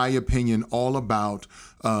 in my opinion, all about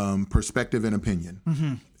perspective and opinion.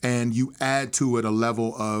 Mm-hmm. And you add to it a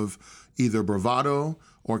level of either bravado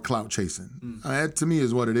or clout chasing. That to me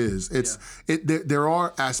is what it is. There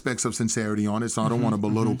are aspects of sincerity on it, so I don't want to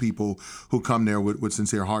belittle people who come there with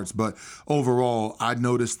sincere hearts. But overall, I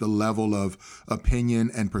noticed the level of opinion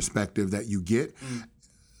and perspective that you get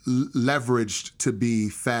leveraged to be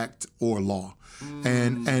fact or law.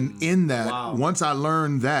 And in that, once I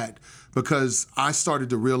learned that, because I started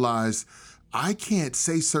to realize I can't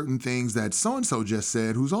say certain things that so-and-so just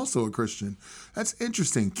said, who's also a Christian. That's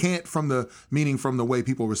interesting. Can't from the way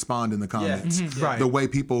people respond in the comments. Yeah. Right. The way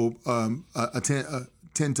people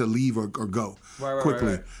tend to leave or go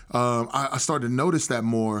quickly. I started to notice that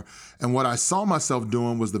more. And what I saw myself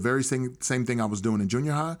doing was the very same thing I was doing in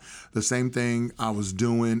junior high, the same thing I was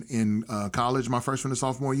doing in college my freshman and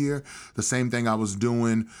sophomore year, the same thing I was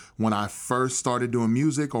doing when I first started doing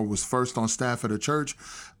music or was first on staff at a church.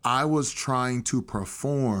 I was trying to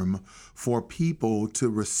perform for people to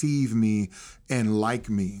receive me and like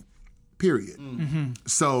me, period.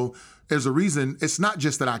 So there's a reason. It's not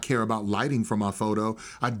just that I care about lighting for my photo.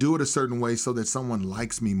 I do it a certain way so that someone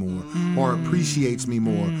likes me more or appreciates me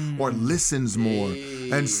more or listens more.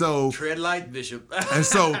 And so Tread light, Bishop. and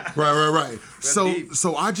so right. deep.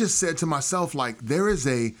 So I just said to myself, like, there is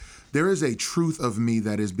a truth of me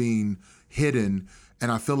that is being hidden,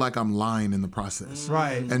 and I feel like I'm lying in the process.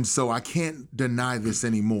 Right. And so I can't deny this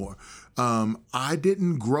anymore. I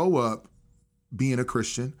didn't grow up being a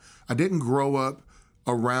Christian. I didn't grow up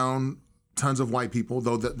around tons of white people,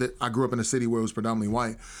 though I grew up in a city where it was predominantly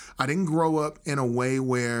white. I didn't grow up in a way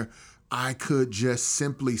where I could just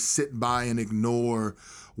simply sit by and ignore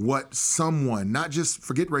what someone, not just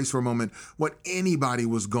forget race for a moment, what anybody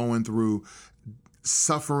was going through,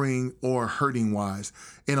 suffering or hurting wise.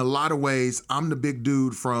 In a lot of ways, I'm the big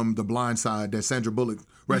dude from The Blind Side that Sandra Bullock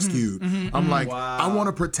rescued. I'm like, I want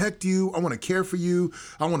to protect you. I want to care for you.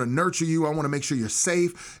 I want to nurture you. I want to make sure you're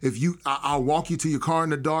safe. I'll walk you to your car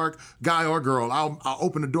in the dark, guy or girl. I'll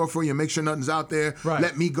open the door for you and make sure nothing's out there. Right.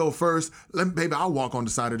 Let me go first. Baby, I'll walk on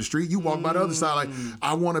the side of the street. You walk by the other side. Like,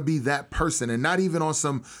 I want to be that person, and not even on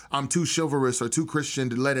some I'm too chivalrous or too Christian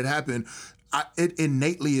to let it happen. It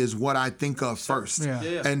innately is what I think of first.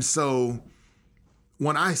 Yeah. And so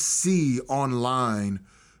when I see online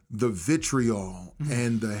the vitriol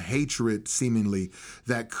and the hatred seemingly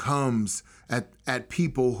that comes at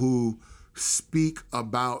people who speak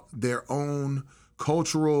about their own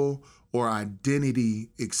cultural or identity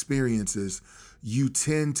experiences, you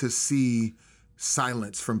tend to see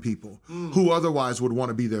silence from people who otherwise would want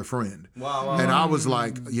to be their friend. Wow. And I was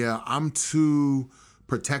like, yeah, I'm too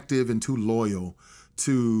protective and too loyal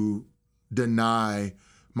to deny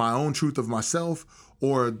my own truth of myself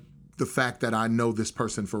or the fact that I know this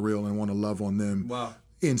person for real and want to love on them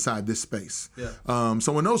inside this space. Yeah.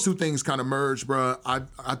 So when those two things kind of merged, bro, I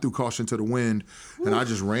threw caution to the wind and I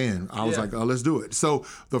just ran. I was like, oh, let's do it. So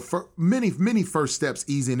the many first steps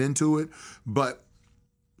easing into it, but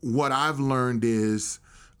what I've learned is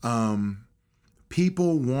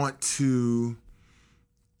people want to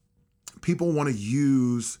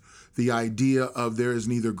use the idea of there is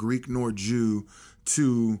neither Greek nor Jew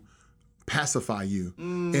to pacify you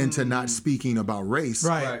into not speaking about race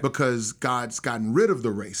Right. because God's gotten rid of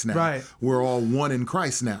the race now. Right. We're all one in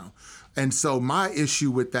Christ now. And so my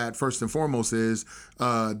issue with that, first and foremost, is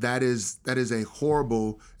that is a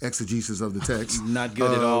horrible exegesis of the text. Not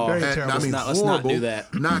good at all. Very terrible. I mean, Let's not do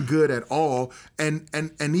that. Not good at all. And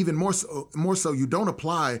even more so, you don't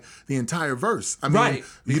apply the entire verse. I mean, Right,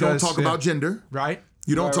 you don't because, talk about gender. Right.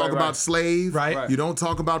 You don't talk about slave. Right. You don't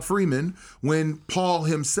talk about freeman. When Paul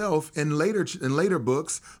himself in later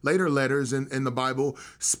books, later letters in the Bible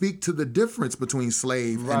speak to the difference between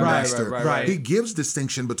slave and master. right. He gives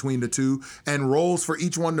distinction between the two and roles for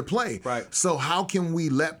each one to play. Right. So how can we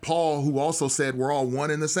let Paul, who also said we're all one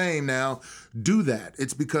and the same now, do that?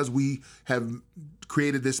 It's because we have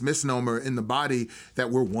created this misnomer in the body that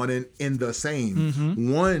we're one in the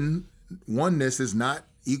same. Oneness is not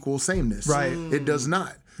equal sameness. Right. It does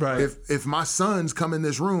not. Right. If my sons come in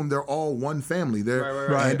this room, they're all one family.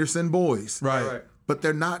 They're Anderson boys. Right. But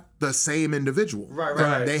they're not the same individual.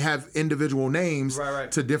 Right. They have individual names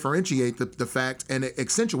Right. to differentiate the fact and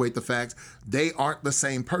accentuate the fact they aren't the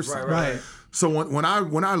same person. Right. So when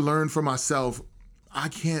I learn for myself, I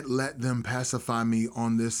can't let them pacify me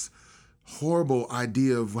on this horrible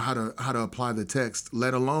idea of how to apply the text,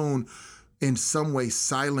 let alone in some way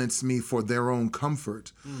silence me for their own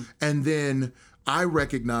comfort. And then I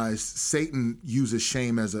recognize Satan uses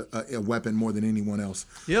shame as a weapon more than anyone else.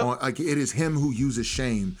 Yep. Like it is him who uses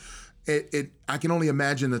shame. I can only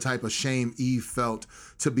imagine the type of shame Eve felt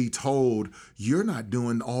to be told, you're not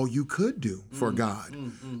doing all you could do for God.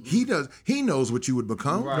 He knows what you would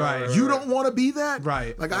become. You don't want to be that?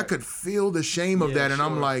 Right. Like I could feel the shame of that. And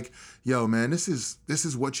I'm like, yo, man, this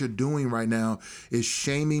is what you're doing right now is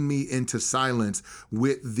shaming me into silence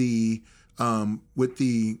with the to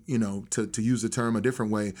use the term a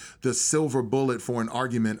different way, the silver bullet for an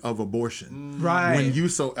argument of abortion. Right. When you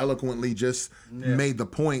so eloquently just made the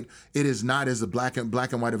point, it is not as a black and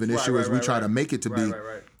white of an issue as we try to make it to be.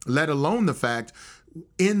 Let alone the fact,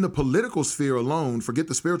 in the political sphere alone, forget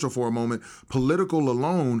the spiritual for a moment, political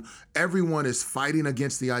alone, everyone is fighting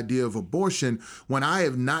against the idea of abortion when I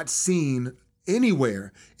have not seen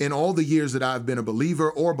anywhere in all the years that I've been a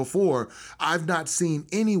believer or before, I've not seen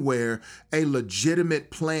anywhere a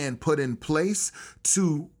legitimate plan put in place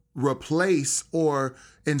to replace or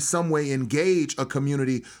in some way engage a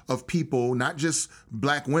community of people, not just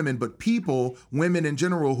black women, but people, women in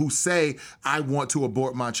general, who say, I want to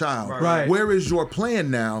abort my child. Right. Where is your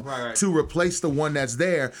plan now to replace the one that's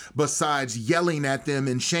there besides yelling at them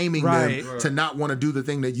and shaming them to not want to do the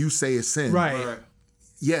thing that you say is sin? Right.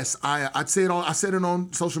 Yes, I said it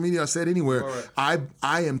on social media. I said anywhere. I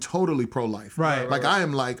am totally pro-life. Like I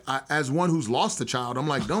am like as one who's lost a child. I'm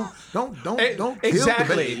like don't kill the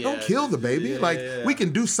baby. Don't kill the baby. We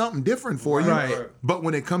can do something different for you. Right. But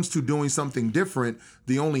when it comes to doing something different,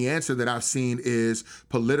 the only answer that I've seen is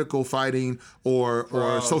political fighting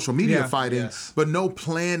or social media fighting, but no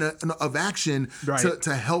plan of action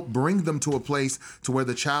to help bring them to a place to where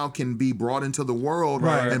the child can be brought into the world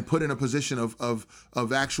and put in a position of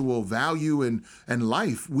actual value and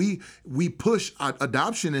life. We push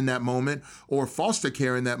adoption in that moment or foster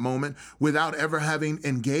care in that moment without ever having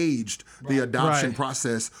engaged the adoption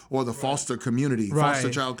process or the foster community, foster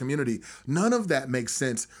child community. None of that makes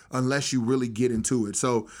sense unless you really get into it.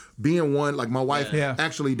 So being one, like my wife,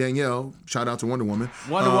 actually Danielle, shout out to Wonder Woman.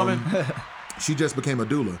 She just became a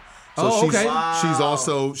doula.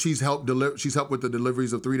 So she's helped with the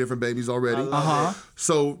deliveries of 3 different babies already.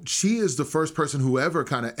 So she is the first person who ever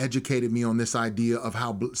kind of educated me on this idea of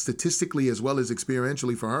how statistically as well as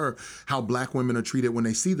experientially for her, how black women are treated when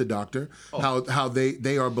they see the doctor, how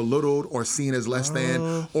they are belittled or seen as less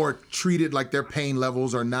than or treated like their pain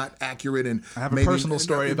levels are not accurate. And I have a personal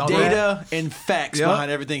story about data and facts behind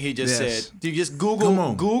everything he just said. You just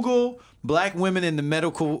Google black women in the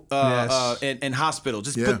medical and hospital.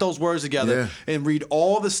 Just put those words together and read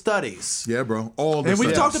all the studies. Yeah, bro. All the And we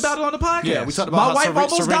studies. talked about it on the podcast. Yeah, we talked about my wife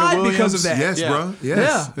almost Serena died Williams. because of that. Yes, bro.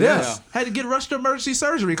 Yes. Had to get rushed to emergency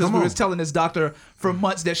surgery because we was telling this doctor for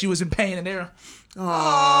months that she was in pain and there.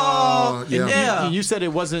 And you said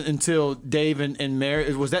it wasn't until Dave and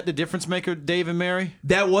Mary. Was that the difference maker, Dave and Mary?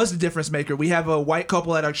 That was the difference maker. We have a white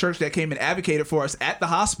couple at our church that came and advocated for us at the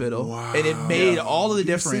hospital, and it made all of the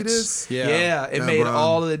difference. See this? It made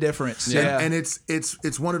all of the difference. And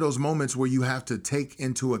it's one of those moments where you have to take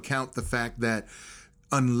into account the fact that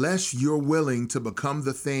unless you're willing to become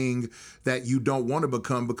the thing that you don't want to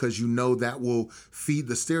become because you know that will feed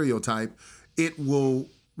the stereotype, it will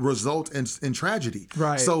result in tragedy.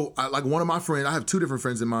 Right. So like one of my friends, I have two different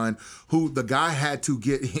friends in mind who the guy had to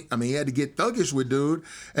get, he had to get thuggish with dude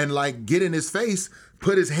and like get in his face,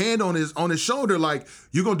 put his hand on his shoulder, like,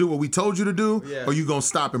 you gonna do what we told you to do, or you gonna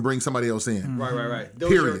stop and bring somebody else in. Right.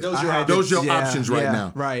 Period. Those your options right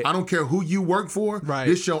now. Right. I don't care who you work for. Right.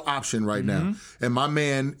 This your option right now. And my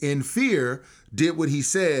man, in fear, did what he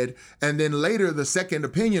said, and then later the second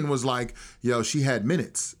opinion was like, yo, she had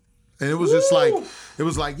minutes. And it was just like, it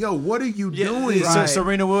was like, yo, what are you doing? So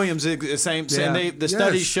Serena Williams, same. The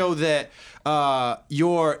studies show that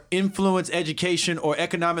your influence, education, or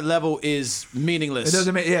economic level is meaningless. It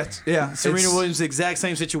doesn't make Serena Williams, the exact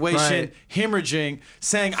same situation, hemorrhaging,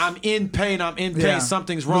 saying, I'm in pain,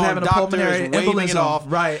 something's wrong. Having Doctor is waving embolism. it off.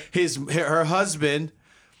 Right. Her husband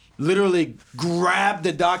literally grabbed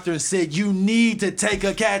the doctor and said, you need to take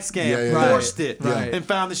a CAT scan. Forced it. Right. And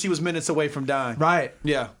found that she was minutes away from dying. Right.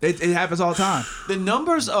 Yeah. It happens all the time. The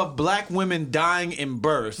numbers of black women dying in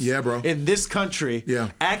birth in this country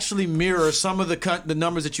actually mirror some of the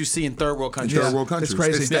numbers that you see in third world countries. Third world countries. It's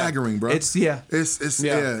crazy. It's staggering, bro. It's It's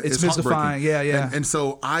mystifying. And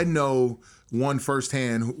so I know one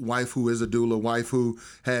firsthand wife who is a doula, wife who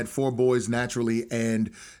had 4 boys naturally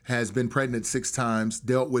and has been pregnant 6 times,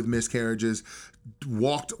 dealt with miscarriages,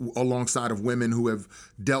 walked alongside of women who have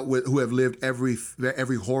lived every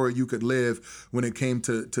horror you could live when it came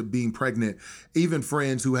to being pregnant. Even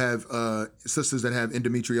friends who have sisters that have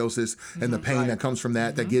endometriosis and the pain that comes from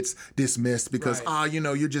that gets dismissed because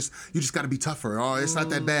you just got to be tougher. Oh, it's not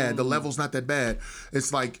that bad. The level's not that bad.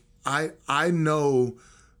 It's like I know.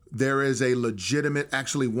 There is a legitimate,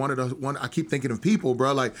 actually I keep thinking of people,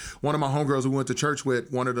 bro. Like one of my homegirls who went to church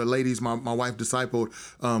with, one of the ladies my wife discipled,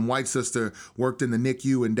 white sister, worked in the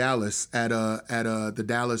NICU in Dallas at the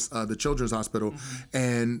Dallas the Children's Hospital,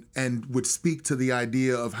 and would speak to the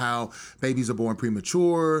idea of how babies are born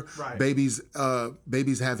premature, babies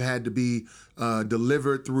have had to be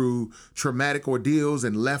delivered through traumatic ordeals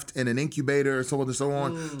and left in an incubator, so on and so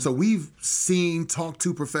on. So we've talked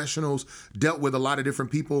to professionals, dealt with a lot of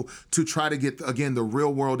different people to try to get, again, the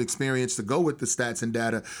real world experience to go with the stats and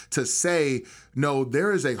data to say, no,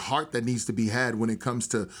 there is a heart that needs to be had when it comes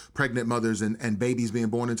to pregnant mothers and babies being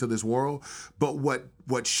born into this world. But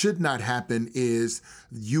what should not happen is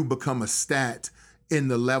you become a stat in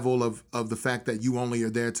the level of the fact that you only are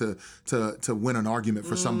there to win an argument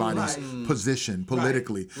for somebody's position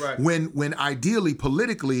politically. Right. When ideally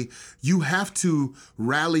politically you have to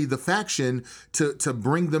rally the faction to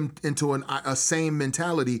bring them into a same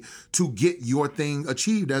mentality to get your thing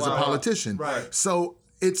achieved as a politician. Right. So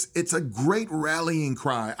it's a great rallying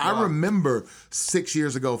cry. I remember 6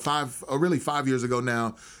 years ago, 5 years ago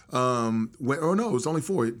now, it was only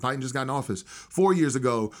 4. Biden just got in office. 4 years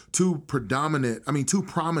ago, two prominent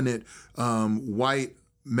white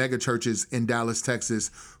mega churches in Dallas,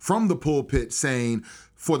 Texas, from the pulpit saying,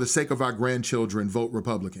 for the sake of our grandchildren, vote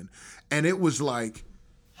Republican. And it was like,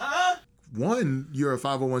 one, you're a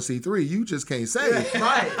 501c3. You just can't say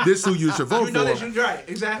this who you should vote for. Right,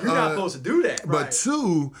 exactly. You're not supposed to do that. But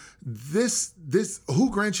 2, this who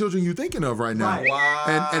grandchildren you thinking of right now? Right.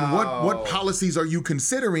 Wow. And what policies are you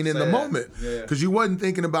considering in the moment? Because you wasn't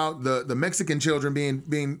thinking about the Mexican children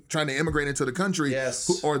being trying to immigrate into the country,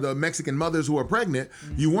 or the Mexican mothers who are pregnant.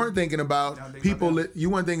 You weren't thinking about people. You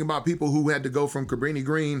weren't thinking about people who had to go from Cabrini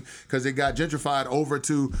Green because it got gentrified over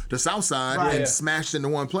to the South Side and smashed into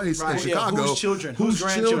one place in Chicago. Whose children? Whose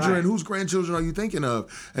grandchildren? Whose grandchildren are you thinking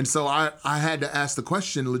of? And so I had to ask the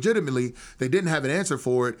question legitimately. They didn't have an answer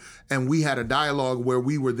for it, and we had a dialogue where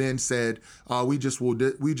we were then said, we just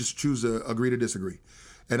choose to agree to disagree.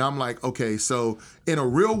 And I'm like, okay, so in a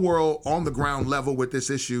real world, on the ground level with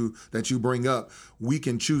this issue that you bring up, we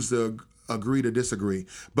can choose to agree to disagree.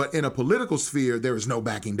 But in a political sphere, there is no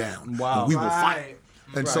backing down. Wow. We will fight.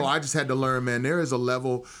 And so I just had to learn, man, there is a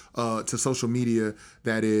level to social media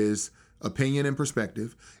that is opinion and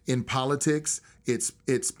perspective. In politics,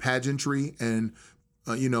 it's pageantry and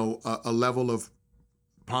a level of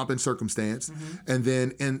pomp and circumstance. And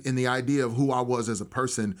then in the idea of who I was as a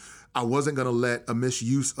person, I wasn't going to let a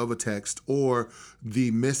misuse of a text or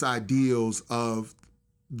the misideals of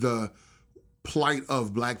the plight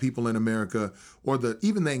of Black people in America, or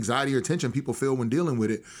even the anxiety or tension people feel when dealing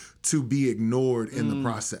with it, to be ignored in the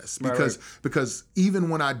process. Because even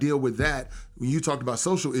when I deal with that, when you talked about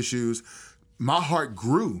social issues, my heart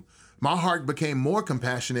grew. My heart became more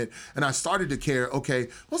compassionate, and I started to care, okay,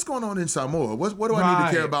 what's going on in Samoa? What do I need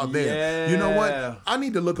to care about there? You know what? I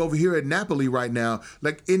need to look over here at Napoli right now.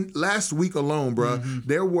 Like in last week alone, bro,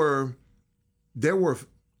 there were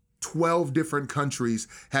 12 different countries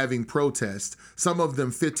having protests, some of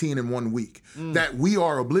them 15 in 1 week, that we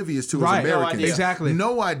are oblivious to as Americans. No idea. Exactly.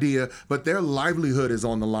 No idea, but their livelihood is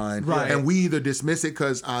on the line. Right. And we either dismiss it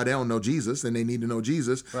because they don't know Jesus and they need to know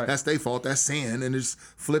Jesus. Right. That's their fault. That's sin. And just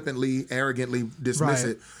flippantly, arrogantly dismiss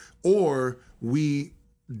Right. it. Or we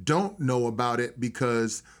don't know about it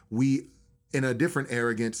because we, in a different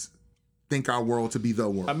arrogance, think our world to be the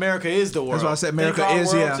world. America is the world. That's why I said America think our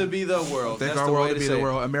is, world yeah. to be the world. Think That's our the world way to be say the it.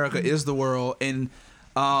 world. America is the world, and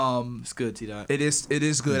It's good, T-Dot. it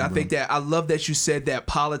is good. I think that I love that you said that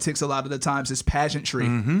politics a lot of the times is pageantry,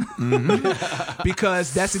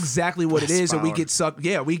 because that's exactly what it is, and we power. get sucked.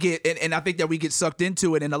 Yeah, we get, and I think that we get sucked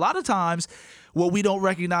into it, and a lot of times, what we don't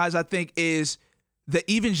recognize, I think, is the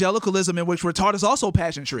evangelicalism in which we're taught is also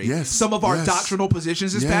pageantry. Yes, Some of our yes. doctrinal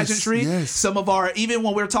positions is Yes, pageantry. yes. Some of our, even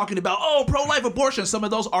when we're talking about, pro-life abortion, some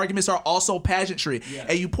of those arguments are also pageantry.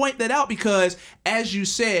 And you point that out because, as you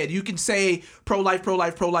said, you can say pro-life,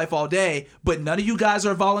 pro-life, pro-life all day, but none of you guys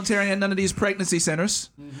are volunteering at none of these pregnancy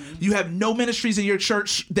centers. You have no ministries in your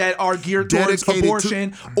church that are geared towards Dedicated to-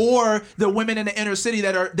 abortion, or the women in the inner city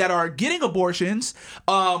that are getting abortions,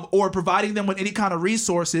 or providing them with any kind of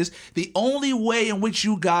resources. The only way in which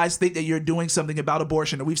you guys think that you're doing something about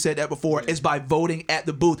abortion, and we've said that before, is by voting at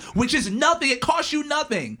the booth, which is nothing. It costs you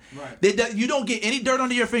nothing. Right. You don't get any dirt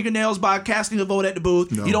under your fingernails by casting a vote at the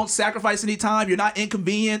booth. No. You don't sacrifice any time. You're not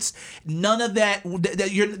inconvenienced. None of that.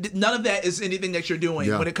 None of that is anything that you're doing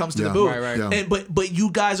Yeah. when it comes to Yeah. the booth. Right. Yeah. And, but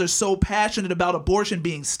you guys are so passionate about abortion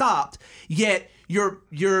being stopped, yet your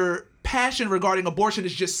passion regarding abortion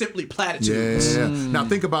is just simply platitudes. Yeah. Now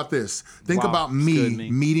think about this. Think Wow. about It's me good,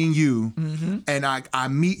 me. meeting you, and I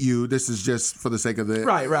meet you. This is just for the sake of the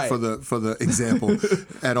Right. for the example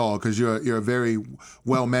at all, because you're a very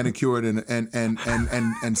well manicured and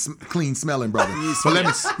clean smelling brother. But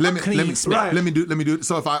let me do.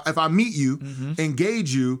 So if I meet you,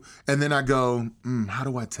 engage you, and then I go, how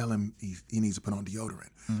do I tell him he needs to put on deodorant?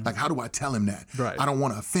 Like, how do I tell him that? Right. I don't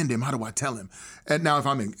want to offend him. How do I tell him? And now if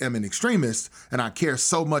I'm an extremist and I care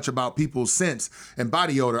so much about people's scents and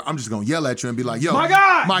body odor, I'm just going to yell at you and be like, yo, My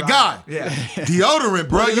God! my God, Yeah. deodorant,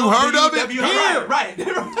 bro. You heard of it? Here. Right.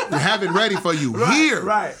 We have it ready for you here.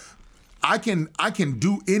 Right. I can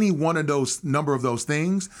do any one of those number of those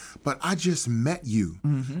things, but I just met you,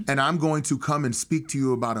 and I'm going to come and speak to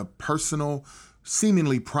you about a personal,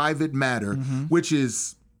 seemingly private matter, which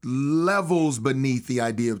is levels beneath the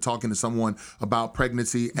idea of talking to someone about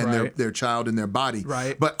pregnancy and Right. their child and their body.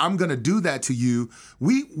 Right. But I'm gonna do that to you.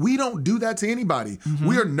 We don't do that to anybody.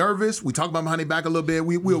 We are nervous. We talk about behind their back a little bit.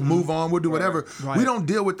 We'll move on. We'll do whatever. Right. We don't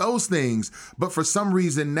deal with those things. But for some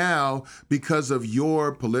reason now, because of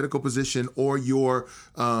your political position or your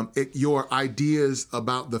ideas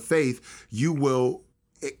about the faith, you will,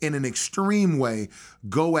 in an extreme way,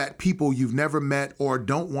 go at people you've never met or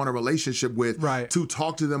don't want a relationship with, Right. to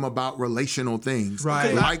talk to them about relational things,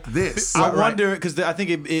 Right. like this. I wonder, because I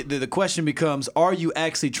think the question becomes, are you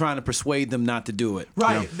actually trying to persuade them not to do it?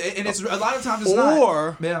 Right. And it's a lot of times it's not.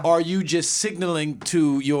 Or Yeah. are you just signaling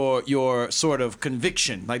to your sort of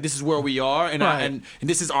conviction, like this is where we are, and Right. and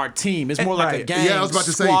this is our team. It's more like a Right. gang. Yeah, I was about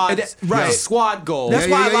to say- squad, Right. squad goal. That's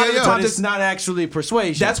Yeah, why yeah, a lot yeah, of the yeah. But times it's not actually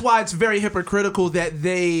persuasion. That's why it's very hypocritical that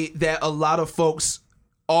a lot of folks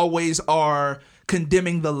always are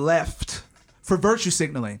condemning the left for virtue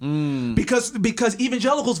signaling, because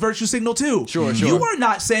evangelicals virtue signal too. Sure. You are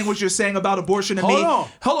not saying what you're saying about abortion to Hold me. on.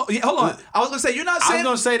 Hold on. I was gonna say you're not I was saying.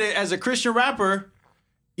 gonna say that as a Christian rapper,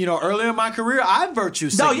 earlier in my career, I virtue No,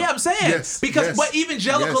 signal. yeah, I'm saying Yes, because yes, what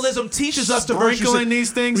evangelicalism teaches us to virtue sprinkling sig- these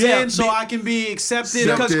things Yeah, in so I can be accepted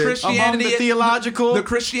because Accepted. Christianity, among the theological. the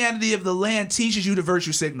Christianity of the land teaches you to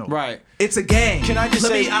virtue signal. Right. It's a game. Can I just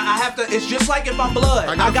say- I have to. It's just like if I'm blood.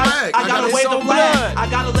 I got a flag. I gotta got wave it's the on flag. blood. I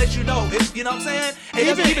gotta let you know. It's, you know what I'm saying? And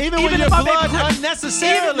Even when you're if I'm in blood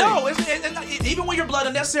unnecessarily. Even when you're blood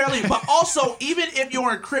unnecessarily, but also even if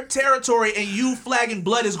you're in crypt territory and you flagging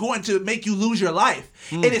blood is going to make you lose your life,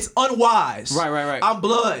 and it's unwise. Right. I'm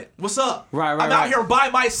blood. What's up? Right, I'm out right. here by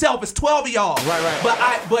myself. It's 12 of y'all. Right.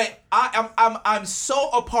 But I'm so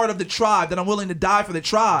a part of the tribe that I'm willing to die for the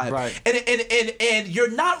tribe. Right. And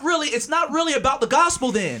you're not really. It's not really about the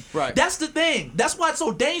gospel then. Right. That's the thing. That's why it's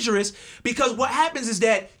so dangerous, because what happens is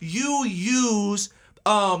that you use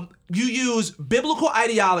biblical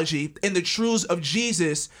ideology and the truths of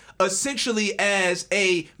Jesus essentially as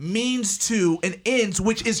a means to an ends,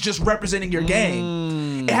 which is just representing your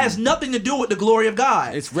gang. It has nothing to do with the glory of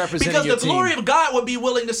God. It's representing because your the glory team. of God would be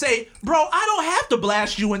willing to say, bro, I don't have to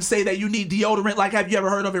blast you and say that you need deodorant. Like, have you ever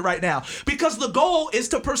heard of it right now? Because the goal is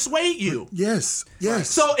to persuade you. Yes.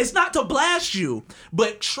 So it's not to blast you,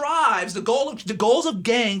 but tribes. The goals of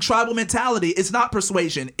gang tribal mentality. It's not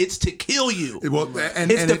persuasion. It's to kill you.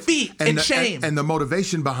 It's defeat and shame. And the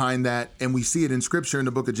motivation behind that, and we see it in Scripture in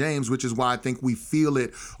the Book of James, which is why I think we feel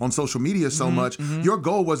it on social media so much. Your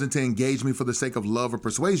goal wasn't to engage me for the sake of love or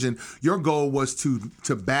persuasion. Your goal was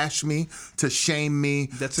to bash me, to shame me,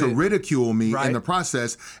 ridicule me in the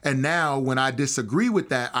process. And now, when I disagree with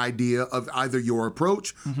that idea of either your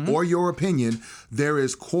approach or your opinion, there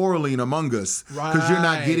is quarreling among us because you're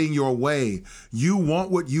not getting your way. You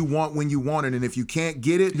want what you want when you want it, and if you can't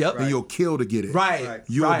get it, then you'll kill to get it.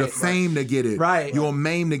 You'll defame to get it. You'll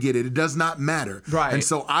maim to get it. It does not matter. And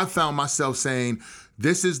so I found myself saying,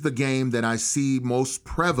 this is the game that I see most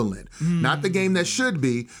prevalent. Not the game that should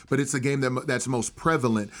be, but it's the game that's most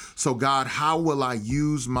prevalent. So God, how will I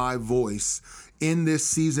use my voice in this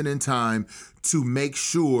season and time to make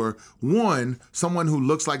sure, one, someone who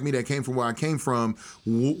looks like me that came from where I came from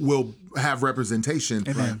will have representation.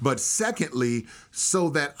 But secondly, so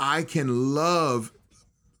that I can love,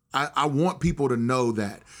 I want people to know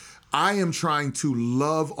that I am trying to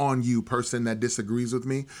love on you, person that disagrees with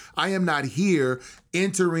me. I am not here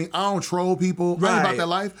entering. I don't troll people. I ain't about that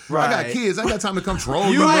life. I got kids. I ain't got time to come troll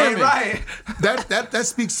you. That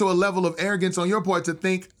speaks to a level of arrogance on your part to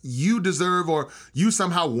think you deserve or you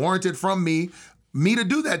somehow warranted from me to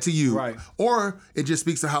do that to you. Or it just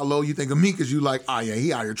speaks to how low you think of me because you like, oh yeah,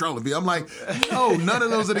 he out here trolling me. I'm like, no, none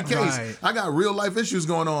of those are the case. I got real life issues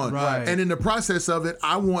going on. And in the process of it,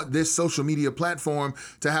 I want this social media platform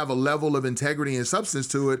to have a level of integrity and substance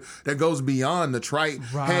to it that goes beyond the trite,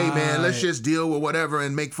 hey man, let's just deal with whatever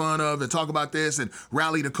and make fun of and talk about this and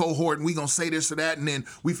rally the cohort and we gonna say this or that and then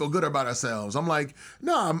we feel good about ourselves. I'm like,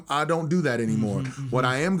 no, I don't do that anymore. What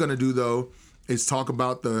I am gonna do though is talk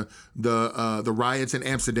about the riots in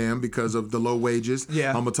Amsterdam because of the low wages.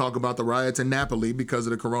 I'm gonna talk about the riots in Napoli because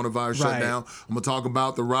of the coronavirus shutdown. I'm gonna talk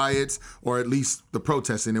about the riots, or at least the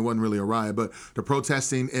protesting. It wasn't really a riot, but the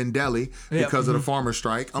protesting in Delhi because of the farmer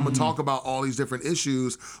strike. I'm gonna talk about all these different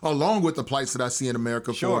issues along with the plights that I see in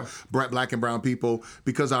America for Black and brown people,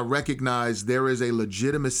 because I recognize there is a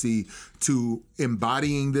legitimacy to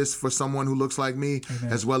embodying this for someone who looks like me,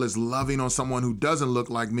 as well as loving on someone who doesn't look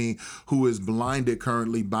like me, who is blinded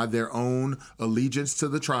currently by their own allegiance to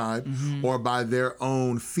the tribe or by their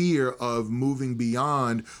own fear of moving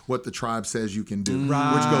beyond what the tribe says you can do. Which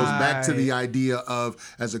goes back to the idea of,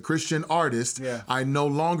 as a Christian artist, I no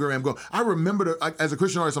longer am going, I remember, as a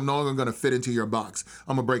Christian artist, I'm no longer going to fit into your box.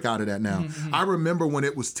 I'm going to break out of that now. I remember when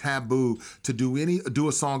it was taboo to do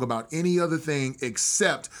a song about any other thing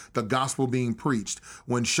except the gospel being preached.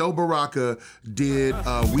 When Sho Baraka did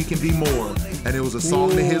We Can Be More, and it was a song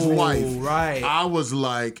to his wife, I was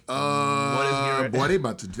like, boy, they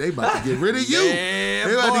about to get rid of you.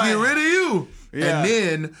 They about to get rid of you. And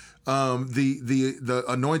then the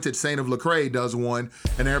anointed saint of Lecrae does one,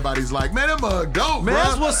 and everybody's like, man, I'm a dope, man.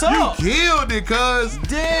 That's what's up. You killed it, cuz.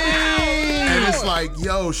 Dang. And it's like,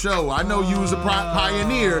 yo, Sho, I know you was a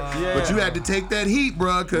pioneer, but you had to take that heat,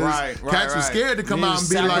 bro, because cats were scared to come out and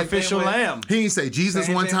be like, sacrificial lamb. He ain't say Jesus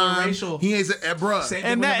one time. He ain't say, bro.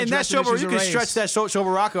 And that Sho Baraka, you can stretch that Sho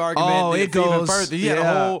Baraka argument. Oh, it goes even further. He had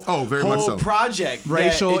a whole project,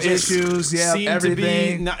 racial issues, seemed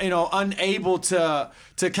everything. to be, unable to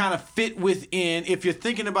kind of fit within, if you're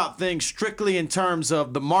thinking about things strictly in terms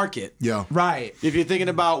of the market. If you're thinking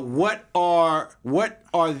about what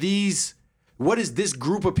is this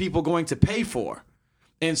group of people going to pay for,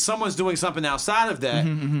 and someone's doing something outside of that,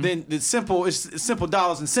 then it's simple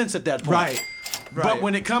dollars and cents at that point. But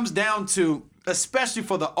when it comes down to, especially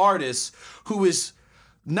for the artist who is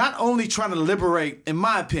not only trying to liberate, in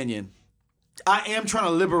my opinion, I am trying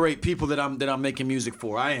to liberate people that I'm making music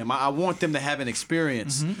for. I am. I want them to have an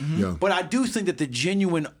experience. But I do think that the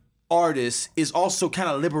genuine artist is also kind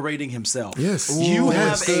of liberating himself. You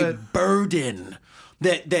have a burden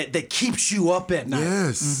that keeps you up at night.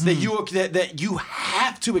 That you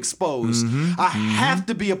have to expose. I have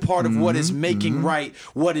to be a part of what is making right,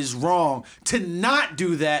 what is wrong. To not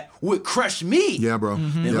do that would crush me.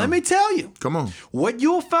 And let me tell you, come on, what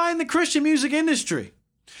you'll find in the Christian music industry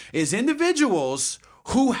is individuals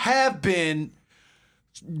who have been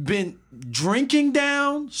drinking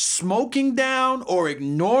down, smoking down, or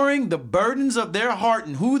ignoring the burdens of their heart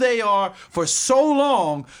and who they are for so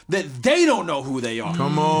long that they don't know who they are.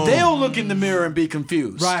 Come on. They'll look in the mirror and be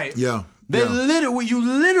confused. They you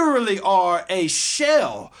literally are a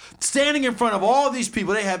shell standing in front of all these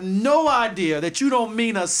people. They have no idea that you don't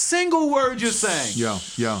mean a single word you're saying.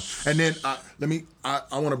 Yeah. And then I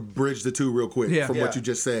want to bridge the two real quick from what you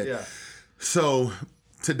just said. Yeah. So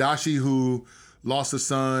Tadashi, who lost a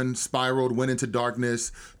son, spiraled, went into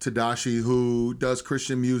darkness. Tadashi, who does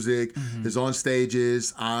Christian music, is on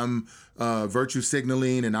stages. I'm virtue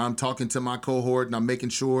signaling, and I'm talking to my cohort, and I'm making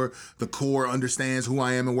sure the core understands who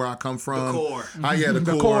I am and where I come from. The core.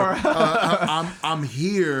 The core. I'm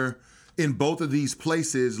here in both of these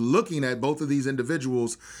places, looking at both of these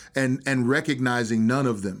individuals and recognizing none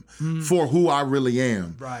of them for who I really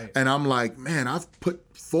am. Right. And I'm like, man, I've put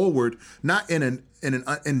forward, not in an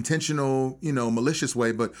intentional, malicious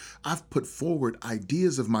way, but I've put forward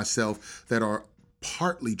ideas of myself that are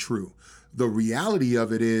partly true. The reality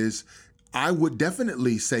of it is, I would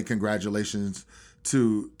definitely say congratulations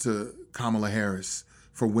to Kamala Harris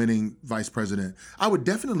for winning vice president. I would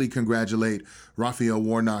definitely congratulate Raphael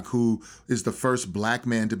Warnock, who is the first black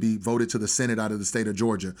man to be voted to the Senate out of the state of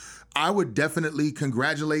Georgia. I would definitely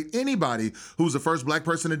congratulate anybody who's the first black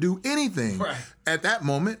person to do anything at that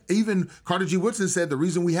moment. Even Carter G. Woodson said the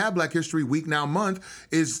reason we have Black History Week now month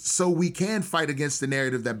is so we can fight against the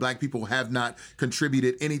narrative that black people have not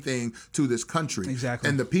contributed anything to this country. Exactly.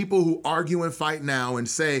 And the people who argue and fight now and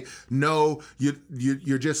say, no,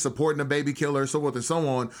 you're just supporting a baby killer, so forth and so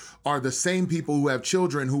on, are the same people who have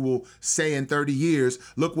children who will say in 30 years,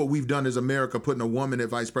 look what we've done as America, putting a woman as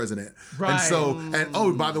vice president. Right. And so,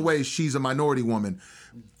 oh, by the way, she's a minority woman.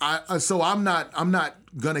 So I'm not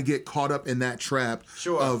gonna get caught up in that trap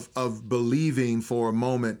of believing for a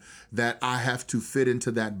moment that I have to fit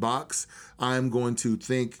into that box. I'm going to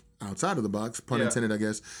think outside of the box, pun intended, I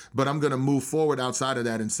guess. But I'm gonna move forward outside of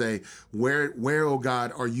that and say, where, oh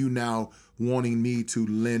God, are you now wanting me to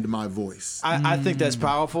lend my voice? I think that's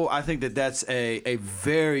powerful. I think that's a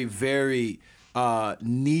very, very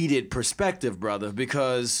needed perspective, brother,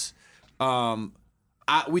 because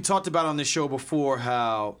we talked about on this show before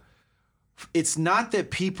how it's not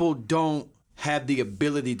that people don't have the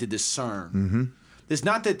ability to discern. It's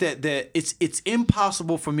not that it's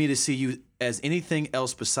impossible for me to see you as anything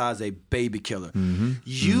else besides a baby killer.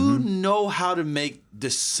 You know how to make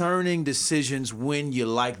discerning decisions when you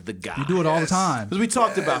like the guy. You do it all the time. Because we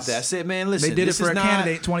talked about that. I said, man, listen. They did it for a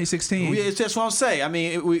candidate 2016. That's what I'm saying. I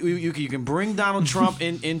mean, you can bring Donald Trump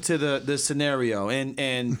into the scenario,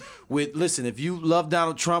 and listen, if you love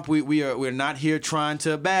Donald Trump, we're not here trying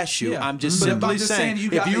to bash you. Yeah. I'm just simply saying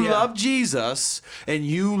if you love Jesus and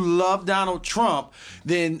you love Donald Trump,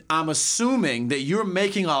 then I'm assuming that you're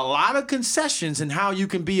making a lot of concessions in how you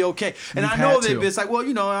can be okay. And I know that it's like, well,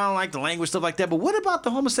 I don't like the language, stuff like that. But what about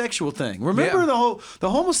the homosexual thing? Remember the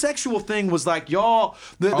homosexual thing was like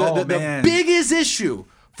the biggest issue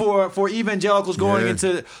for evangelicals going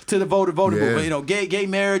into the votable, gay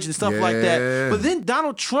marriage and stuff like that. But then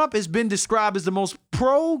Donald Trump has been described as the most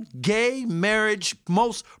pro-gay marriage,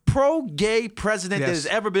 most pro-gay president that has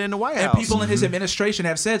ever been in the White House. And people in his administration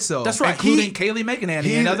have said so. That's right. Including Kayleigh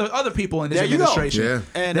McEnany and other people in his administration. Yeah.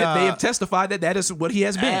 And they have testified that is what he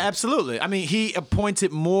has been. Absolutely. I mean, he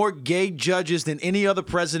appointed more gay judges than any other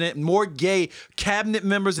president, more gay cabinet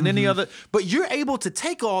members than any other. But you're able to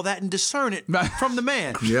take all that and discern it from the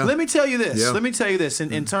man. Yeah. Let me tell you this.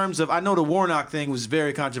 In terms of, I know the Warnock thing was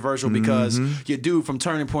very controversial because your dude from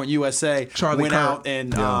Turning Point USA went out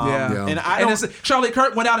and Charlie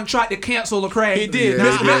Kirk went out and tried to cancel Lecrae. He did.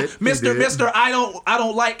 Mr. I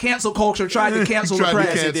don't like cancel culture tried to cancel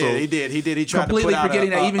Lecrae. He did. He tried completely to put out forgetting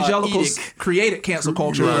that evangelicals created cancel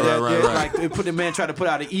culture. Right. The man tried to put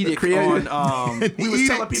out an edict on. He was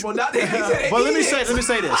telling people not to. But let me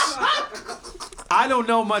say this. I don't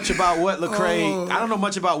know much about what Lecrae. I don't know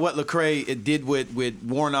much about what Lecrae did with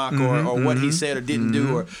Warnock or what he said or didn't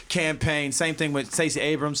do or campaign. Same thing with Stacey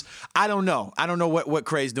Abrams. I don't know. I don't know what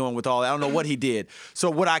Crae's doing with all that. I don't know what he did. So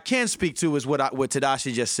what I can speak to is what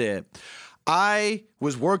Tadashi just said. I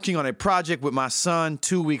was working on a project with my son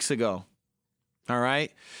 2 weeks ago. All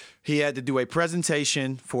right. He had to do a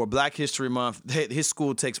presentation for Black History Month. His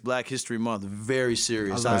school takes Black History Month very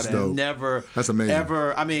serious. That's never, that's amazing.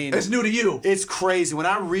 Ever. I mean, it's new to you. It's crazy. When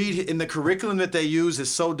I read in the curriculum that they use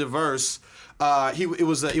is so diverse. It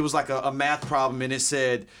was like a math problem, and it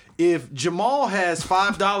said if Jamal has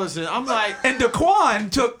 $5, and I'm like, and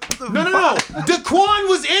Daquan took no. Daquan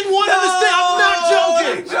was in one of the things. I'm not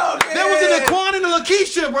joking. There was a Daquan and a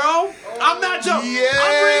Lakeisha, bro. I'm not joking. Yes.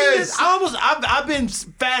 I'm reading this. I've been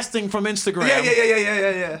fasting from Instagram.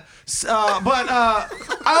 Yeah. But I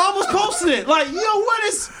almost posted it. Like, what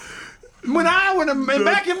is?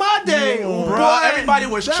 back in my day, Bro, everybody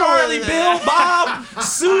was Charlie, Bill, Bob,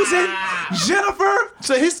 Susan, Jennifer.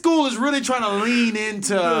 So his school is really trying to lean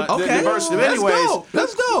into the diversity. But anyways,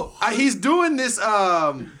 Let's go. He's doing this.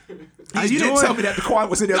 You didn't tell me that the choir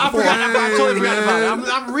was in there I before. totally forgot about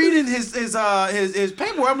it. I'm reading his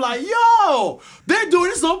paperwork. I'm like, yo, they're doing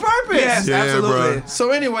this on purpose. Yes, Yeah, absolutely. bro.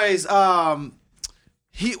 So, anyways,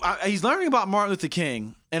 he's learning about Martin Luther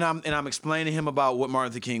King, and I'm explaining to him about what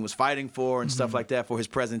Martin Luther King was fighting for and stuff like that for his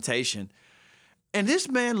presentation. And this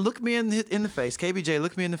man looked me in the face. KBJ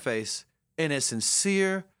looked me in the face, and as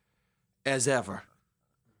sincere as ever,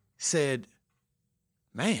 said,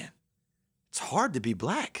 "Man, it's hard to be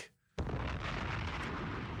black."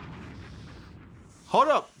 Hold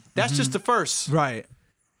up. That's just the first. Right.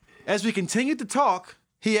 As we continued to talk,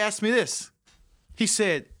 he asked me this. He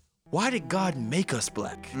said, "Why did God make us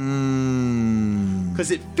black?"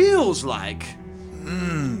 Because it feels like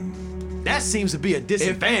that seems to be a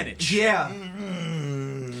disadvantage. Yeah.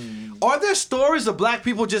 Are there stories of black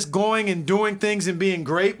people just going and doing things and being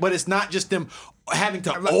great, but it's not just them having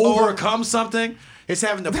to overcome something? It's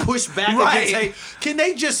having to push back Right. against, hey, can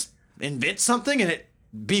they just invent something and it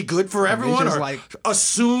be good for everyone, just or like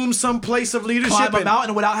assume some place of leadership? Climb a and-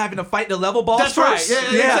 mountain without having to fight the level boss That's right. first.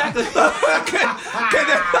 Yeah, exactly.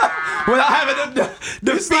 Without having to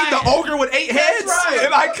defeat like- the ogre with 8 heads. right.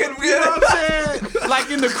 And I can, You know what I'm saying? Like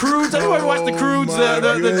in the Croods. Everybody watch the Croods, my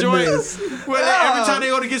the joint. goodness. Where every time they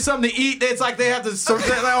go to get something to eat, it's like they have to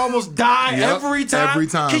they almost die Yep, every time. every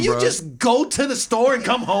time, Can you bro. just go to the store and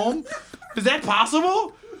come home? Is that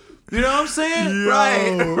possible? You know what I'm saying? Right.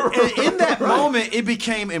 And in that moment, it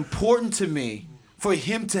became important to me for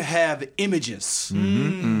him to have images.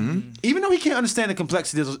 Even though he can't understand the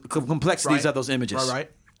complexities of those images. Right.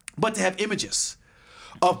 But to have images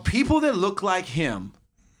of people that look like him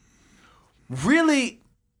really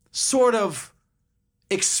sort of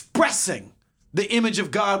expressing the image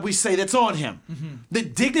of God we say that's on him. The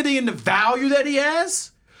dignity and the value that he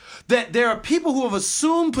has. That there are people who have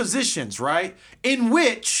assumed positions, right, in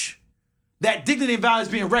which that dignity and value is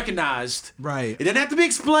being recognized. Right. It doesn't have to be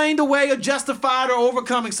explained away or justified or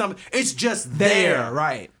overcoming something. It's just there.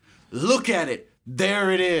 Right. Look at it.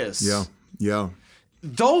 There it is. Yeah.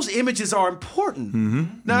 Those images are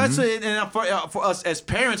important. Now, for us as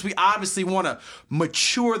parents, we obviously want to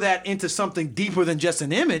mature that into something deeper than just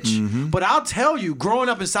an image. But I'll tell you, growing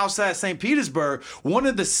up in Southside St. Petersburg, one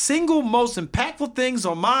of the single most impactful things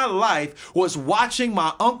on my life was watching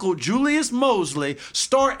my uncle Julius Mosley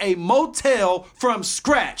start a motel from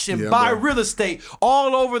scratch and buy real estate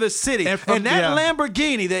all over the city. And that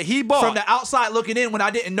Lamborghini that he bought. From the outside looking in, when I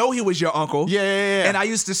didn't know he was your uncle. Yeah. And I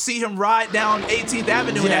used to see him ride down 18th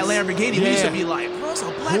Avenue in that Lamborghini. We used to be like, bro, it's a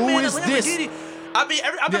black Who man in a is this? Lamborghini. I mean,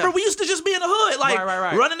 I remember we used to just be in the hood, like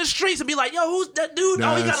Right. running the streets and be like, yo, who's that dude?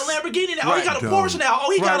 Oh, he got a Lamborghini now. Oh, he got a Dope. Porsche now.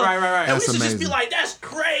 Oh, he got a. Right. And we That's used to just be amazing. like, that's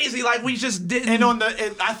crazy. Like, we just didn't. And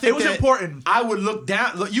I think it was that important. I would look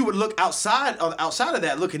down. You would look outside of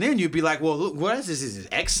that, looking in. You'd be like, "Well, look, what is this? Is it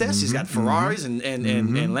excess? He's got Ferraris and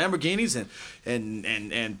Lamborghinis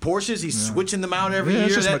and Porsches. He's switching them out every year.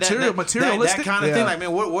 it's just materialistic. That kind of thing. Like,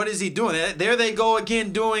 man, what is he doing? There they go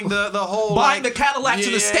again, doing the whole Buying like, the Cadillac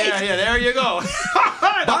to the state. Yeah, there you go.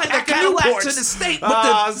 Buying the Cadillac to the state with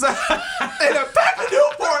and a pack of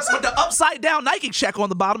Newports with the upside down Nike check on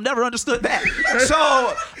the bottom. Never understood that.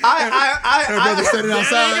 So Everybody standing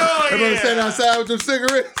outside. go, Everybody yeah. standing outside with them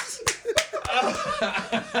cigarettes.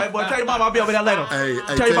 Hey, boy, tell your mom I'll be over there later. Hey,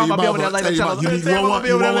 tell your mom I'll be over there later. tell your Tell mom, you her- need tell your mom I'll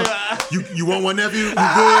be over there you want one nephew? You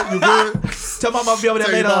good? You good? Tell mom I'll be over there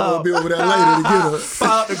Tell your mom I'll later. be over there later to get her.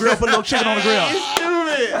 Fire up the grill, put a little chicken on the grill.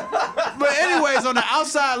 Stupid. But anyways, on the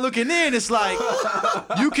outside looking in, it's like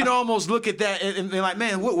you can almost look at that and like,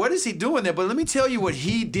 man, what is he doing there? But let me tell you what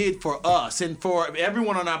he did for us and for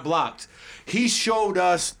everyone on our block. He showed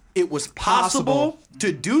us it was possible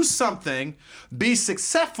to do something, be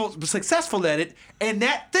successful at it, and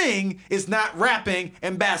that thing is not rapping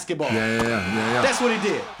and basketball. Yeah. That's what he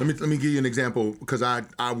did. Let me give you an example because I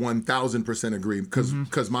 1000% agree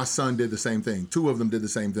because my son did the same thing. Two of them did the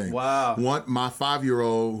same thing. Wow. My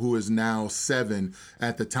 5-year-old who is now 7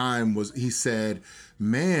 at the time he said,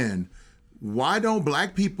 "Man, why don't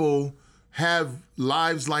black people have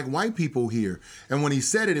lives like white people here?" And when he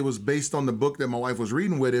said it, it was based on the book that my wife was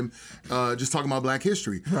reading with him, just talking about black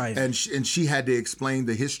history. Right. And she had to explain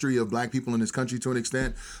the history of black people in this country to an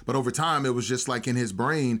extent. But over time, it was just like in his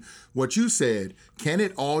brain, what you said, can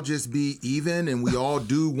it all just be even and we all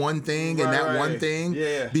do one thing and that one thing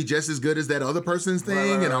be just as good as that other person's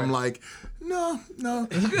thing? And I'm like, no.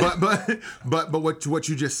 But what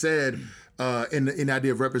you just said, in the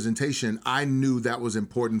idea of representation, I knew that was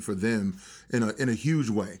important for them in a huge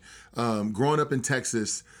way. Growing up in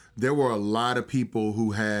Texas, there were a lot of people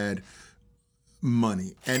who had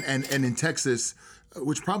money, and in Texas,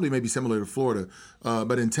 which probably may be similar to Florida,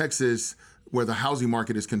 but in Texas, where the housing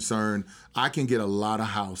market is concerned, I can get a lot of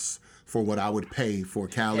house for what I would pay for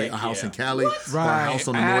Cali, a house in Cali, or a house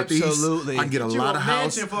on the Northeast. Absolutely. I can get a lot of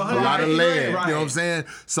house, a lot of land. You know what I'm saying?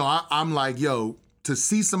 So I'm like, yo, to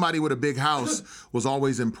see somebody with a big house was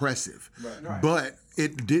always impressive. But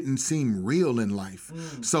it didn't seem real in life.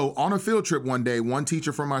 So on a field trip one day, one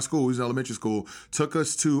teacher from my school, who's elementary school, took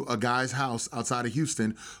us to a guy's house outside of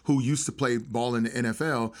Houston who used to play ball in the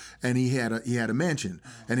NFL, and he had a mansion,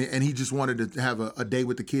 and he just wanted to have a day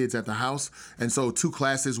with the kids at the house. And so 2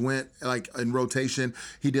 classes went like in rotation.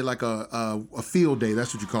 He did like a field day,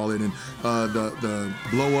 that's what you call it, and the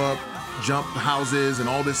blow up, jump houses and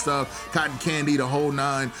all this stuff, cotton candy, the whole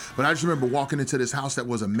 9. But I just remember walking into this house that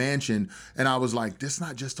was a mansion, and I was like, this is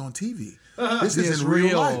not just on TV. This is in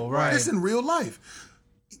real life. Right. This is in real life.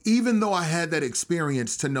 Even though I had that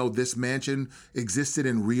experience to know this mansion existed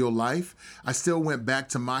in real life, I still went back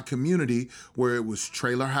to my community where it was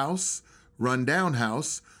trailer house, rundown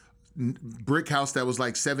house, brick house that was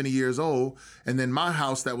like 70 years old, and then my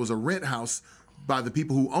house that was a rent house by the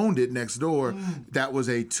people who owned it next door. That was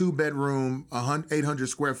a 2-bedroom, 800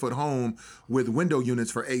 square foot home with window units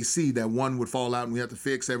for AC that one would fall out and we had to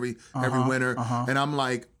fix every winter. And I'm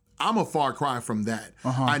like, I'm a far cry from that.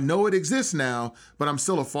 I know it exists now, but I'm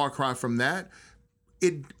still a far cry from that.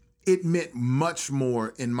 It meant much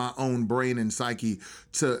more in my own brain and psyche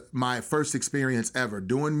to my first experience ever.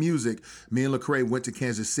 Doing music, me and Lecrae went to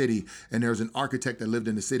Kansas City, and there was an architect that lived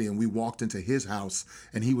in the city, and we walked into his house,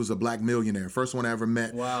 and he was a black millionaire, first one I ever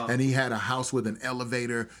met. Wow. And he had a house with an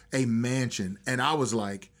elevator, a mansion. And I was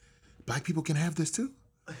like, black people can have this too?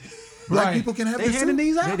 Black people can have this too? They handing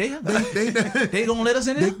these out? They gonna let us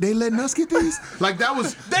in there? They letting us get these? Like that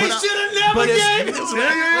was... They should have never gave it.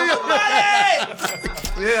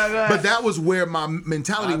 But that was where my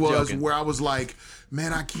mentality was, joking. where I was like,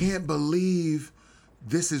 man, I can't believe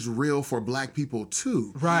this is real for black people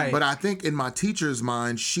too. Right. But I think in my teacher's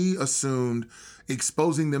mind, she assumed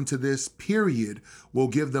exposing them to this period will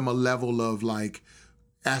give them a level of like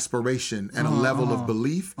aspiration and a level of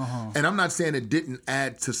belief. And I'm not saying it didn't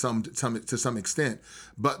add to some extent,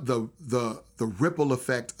 but the ripple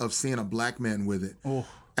effect of seeing a black man with it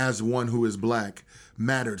as one who is black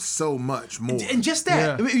mattered so much more. And just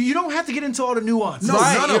that. Yeah. I mean, you don't have to get into all the nuances. No,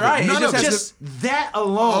 none of it. None of it. Just that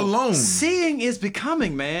alone. Alone. Seeing is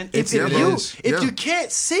becoming, man. It's- If yeah. you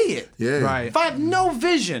can't see it, Yeah. Right. if I have no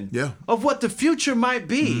vision Yeah. of what the future might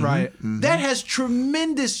be, Right. that has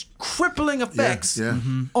tremendous crippling effects Yeah.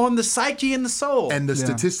 on the psyche and the soul. And the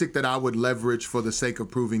statistic that I would leverage for the sake of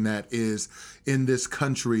proving that is, in this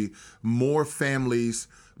country, more families,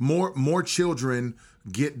 more children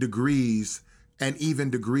get degrees, and even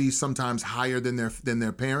degrees sometimes higher than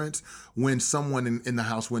their parents, when someone in the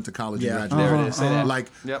house went to college and graduated. there it is. Say that.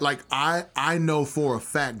 Like I know for a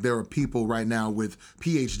fact there are people right now with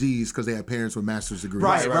PhDs because they have parents with master's degrees.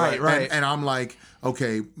 Right. And I'm like,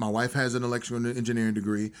 okay, my wife has an electrical engineering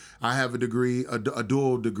degree. I have a degree, a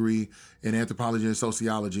dual degree in anthropology and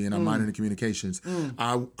sociology, and I'm minoring in communications.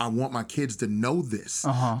 I want my kids to know this.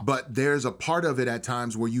 But there's a part of it at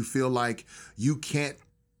times where you feel like you can't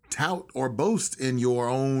tout or boast in your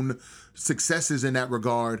own successes in that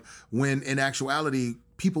regard, when in actuality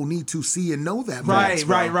people need to see and know that. Right.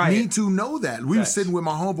 Need to know that. We were sitting with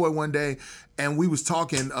my homeboy one day, and we was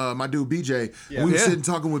talking, my dude BJ. We were sitting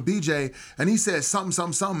talking with BJ, and he said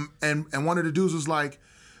something, and one of the dudes was like,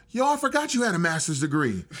 yo, I forgot you had a master's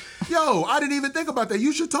degree. Yo, I didn't even think about that.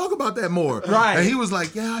 You should talk about that more. Right. And he was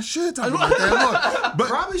like, yeah, I should talk about that more. But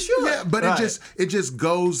Probably should. Yeah, but Right. it just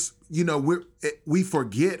goes, you know, we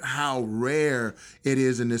forget how rare it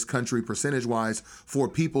is in this country, percentage-wise, for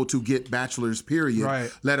people to get bachelor's, period, Right.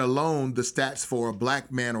 let alone the stats for a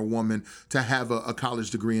black man or woman to have a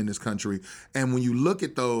college degree in this country. And when you look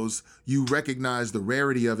at those, you recognize the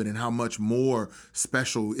rarity of it and how much more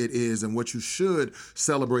special it is and what you should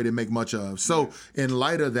celebrate and make much of. So in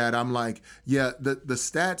light of that, I'm like, yeah, the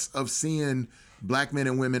stats of seeing black men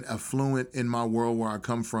and women affluent in my world where I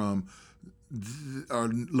come from are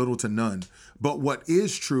little to none. But what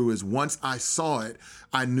is true is once I saw it,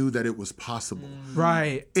 I knew that it was possible.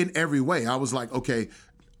 Right. In every way. I was like, okay,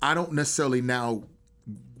 I don't necessarily now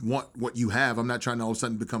want what you have. I'm not trying to all of a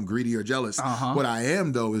sudden become greedy or jealous. What I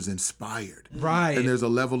am, though, is inspired. Right. And there's a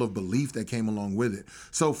level of belief that came along with it.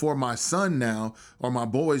 So for my son now, or my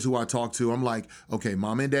boys who I talk to, I'm like, okay,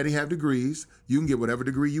 mom and daddy have degrees. You can get whatever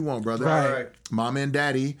degree you want, brother. Right. Mom and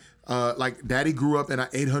daddy like Daddy grew up in an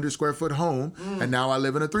 800 square foot home, and now I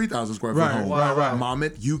live in a 3,000 square foot home. Right. Mama,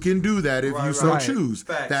 you can do that if you so choose.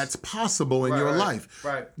 Facts. That's possible in your life.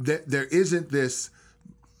 Right. There isn't this,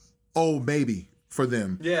 oh, maybe for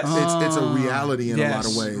them. Yes. It's a reality in a lot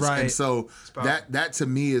of ways. Right. And so that to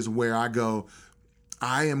me is where I go,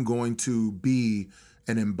 I am going to be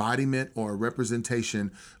an embodiment or a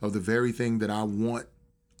representation of the very thing that I want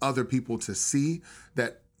other people to see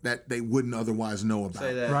that they wouldn't otherwise know about.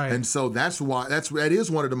 Say that. Right. And so that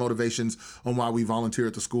is one of the motivations on why we volunteer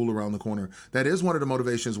at the school around the corner. That is one of the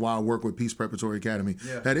motivations why I work with Peace Preparatory Academy.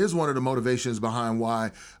 Yeah. That is one of the motivations behind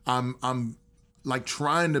why I'm like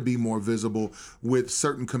trying to be more visible with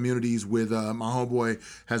certain communities. With my homeboy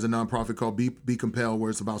has a nonprofit called Be Compelled, where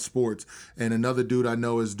it's about sports, and another dude I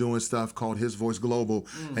know is doing stuff called His Voice Global,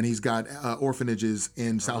 and he's got orphanages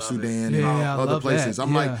in South Sudan and other places.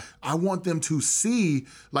 I'm like, I want them to see,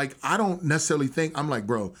 like, I don't necessarily think, I'm like,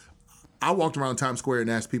 bro, I walked around Times Square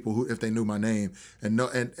and asked people if they knew my name, and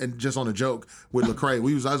just on a joke with Lecrae,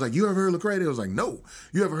 I was like, "You ever heard of Lecrae?" They was like, "No."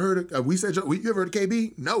 You ever heard of? You ever heard of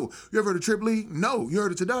KB? No. You ever heard of Trip Lee? No. You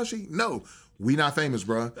heard of Tadashi? No. We not famous,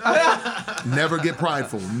 bro. Never get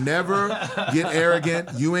prideful. Never get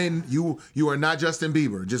arrogant. You are not Justin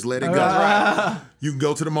Bieber. Just let it go. Right. You can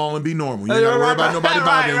go to the mall and be normal. You ain't gotta worry about nobody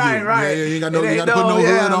bothering you. Right. Yeah, you ain't got no. You gotta put no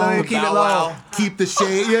hood on. Keep it low. Keep the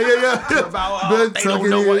shade. Yeah. They don't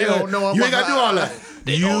know what. They don't know. You ain't gotta do all that.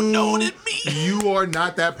 They don't know it me. You are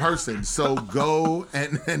not that person. So go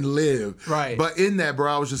and live. Right. But in that,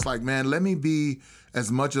 bro, I was just like, man, let me be as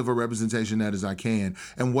much of a representation that as I can.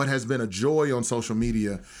 And what has been a joy on social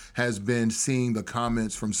media has been seeing the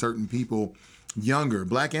comments from certain people, younger,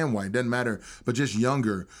 black and white, doesn't matter, but just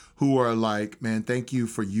younger, who are like, man, thank you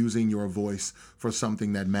for using your voice for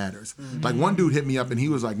something that matters. Mm-hmm. Like one dude hit me up and he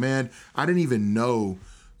was like, man, I didn't even know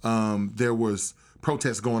there was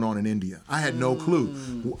protests going on in India. I had no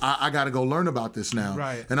clue. I got to go learn about this now.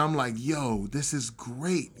 Right. And I'm like, yo, this is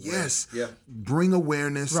great. Yes. Yeah. Bring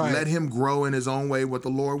awareness. Right. Let him grow in his own way, what the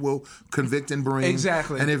Lord will convict and bring.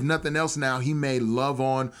 Exactly. And if nothing else now, he may love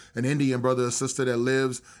on an Indian brother or sister that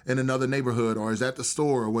lives in another neighborhood or is at the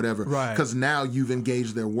store or whatever. Right. Because now you've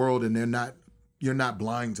engaged their world and you're not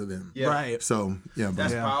blind to them. Yeah. Right. So, yeah, bro.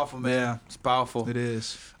 That's powerful, man. Yeah. It's powerful. It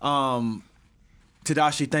is.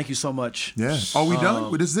 Tadashi, thank you so much. Yeah. Are we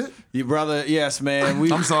done? This is it? You brother, yes, man.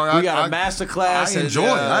 I'm sorry. We got a master class. I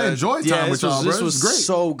enjoyed time with y'all, bro. This was great.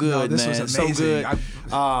 so good, this man. was amazing.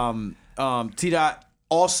 So good. T-Dot,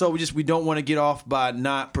 also, we don't want to get off by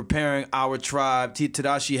not preparing our tribe.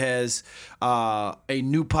 Tadashi has a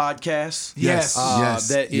new podcast. Yes.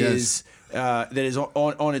 That is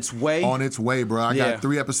on its way. On its way, bro. I got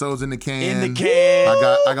 3 episodes in the can.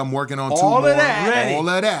 I'm working on 2 all more. Of that. Ready. All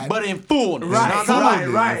of that. But in fullness.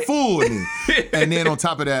 Right. Fully. And then on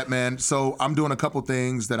top of that, man, so I'm doing a couple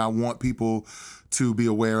things that I want people to be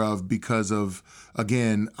aware of because of,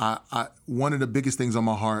 again, I one of the biggest things on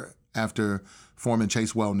my heart after forming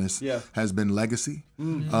Chase Wellness has been legacy.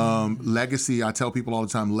 Mm-hmm. Legacy, I tell people all the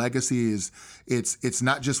time, legacy is it's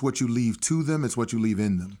not just what you leave to them, it's what you leave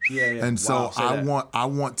in them. Yeah. And so I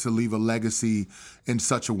want to leave a legacy in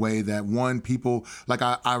such a way that one, people, like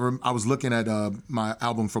I was looking at my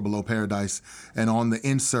album for Below Paradise, and on the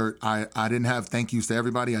insert, I didn't have thank yous to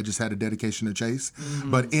everybody, I just had a dedication to Chase. Mm-hmm.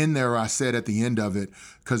 But in there I said at the end of it,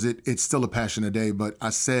 because it's still a passion a day, but I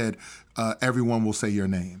said, everyone will say your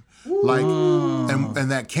name. Like,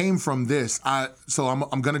 and that came from this. So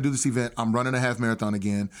I'm gonna do this event. I'm running a half marathon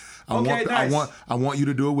again. I want you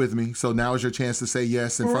to do it with me. So now is your chance to say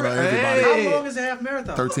yes in front of everybody. How long is a half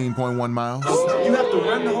marathon? 13.1 miles. You have to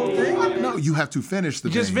run the whole thing? No, you have to finish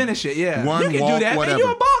the Just thing. finish it, yeah. One you can walk, do that, whatever. man.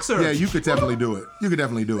 You're a boxer. Yeah, you could definitely do it.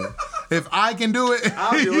 If I can do it,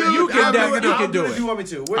 I'll do it. You can definitely do If it. you want me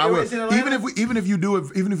to. I will. Is it in Atlanta? Even if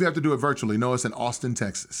you have to do it virtually. No, it's in Austin,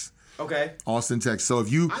 Texas. Okay. Austin, Texas. So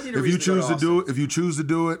if you to choose go to to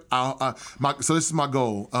do it, so this is my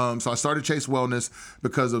goal. So I started Chase Wellness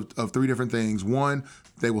because of 3 different things. One,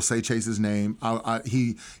 they will say Chase's name.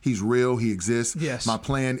 He's real. He exists. Yes. My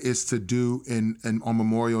plan is to do on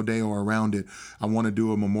Memorial Day or around it. I want to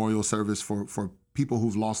do a memorial service for people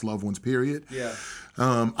who've lost loved ones, period. Yeah.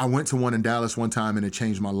 I went to one in Dallas one time and it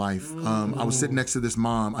changed my life. I was sitting next to this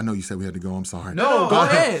mom. I know you said we had to go. I'm sorry. No, go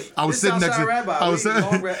ahead. I was sitting next to. Rabbi.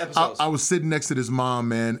 I was sitting next to this mom,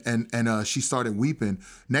 man, and she started weeping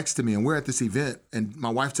next to me. And we're at this event, and my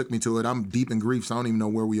wife took me to it. I'm deep in grief, so I don't even know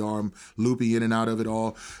where we are. I'm loopy in and out of it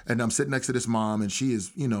all. And I'm sitting next to this mom, and she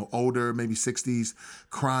is, older, maybe 60s,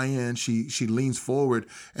 crying. She leans forward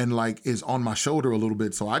and like is on my shoulder a little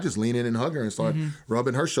bit. So I just lean in and hug her and start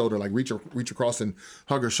rubbing her shoulder, like reach across and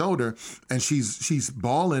hug her shoulder, and she's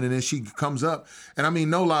bawling, and then she comes up, and I mean,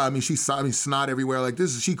 no lie, I mean, she's snot everywhere, like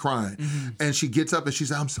this is she crying, and she gets up and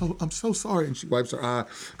she's like, I'm so sorry, and she wipes her eye,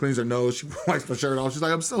 cleans her nose, she wipes her shirt off, she's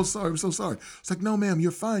like, I'm so sorry. It's like, no, ma'am,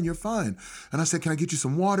 you're fine. And I said, can I get you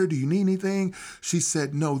some water? Do you need anything? She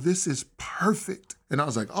said, no, this is perfect. And I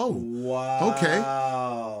was like, oh, wow, okay.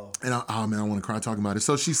 And I want to cry talking about it.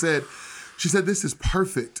 So she said, this is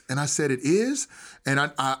perfect. And I said, it is? And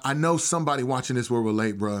I know somebody watching this will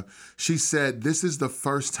relate, bruh. She said, this is the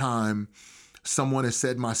first time someone has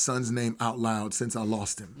said my son's name out loud since I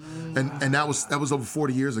lost him. And that was over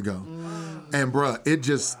 40 years ago. And bruh,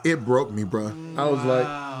 it broke me, bruh. I was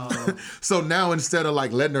like, so now instead of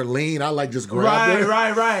like letting her lean, I like just grabbed her.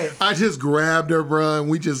 Right. I just grabbed her, bruh, and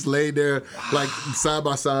we just laid there like side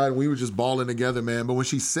by side, and we were just bawling together, man. But when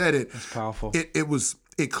she said it, that's powerful.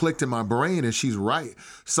 It clicked in my brain, and she's right.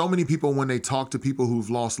 So many people, when they talk to people who've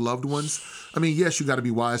lost loved ones, I mean, yes, you got to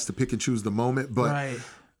be wise to pick and choose the moment,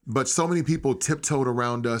 but so many people tiptoed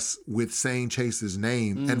around us with saying Chase's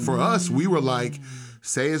name. And for us, we were like,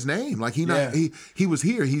 say his name. Like he was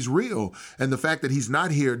here, he's real. And the fact that he's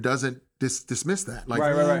not here doesn't dismiss that.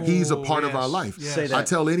 Like he's a part of our life. Yeah. I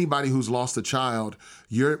tell anybody who's lost a child,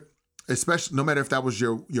 especially no matter if that was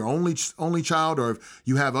your only child or if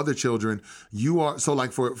you have other children, you are so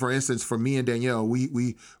like for instance, for me and Danielle,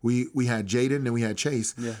 we had Jaden and we had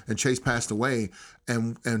Chase, and Chase passed away,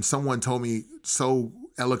 and someone told me so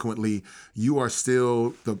eloquently, you are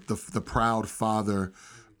still the proud father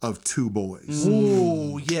of 2 boys.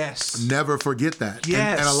 Ooh, yes. Never forget that.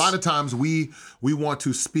 Yes. And a lot of times we want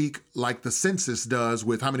to speak like the census does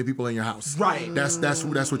with how many people in your house. Right. That's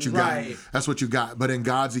what you got. That's what you got. But in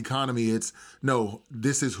God's economy, it's no,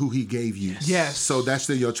 this is who he gave you. Yes. So that's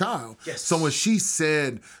still your child. Yes. So when she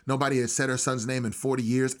said nobody had said her son's name in 40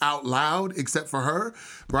 years out loud except for her,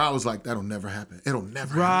 bro, I was like, that'll never happen. It'll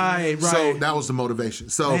never happen. Right. So that was the motivation.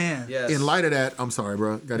 So in light of that, I'm sorry,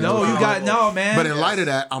 bro. No, man. But in light of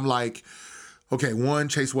that, I'm like, okay, 1,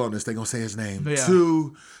 Chase Wellness, they gonna say his name. Yeah.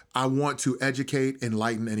 2, I want to educate,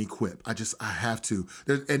 enlighten, and equip. I have to.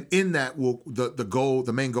 And in that,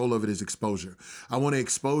 the main goal of it is exposure. I want to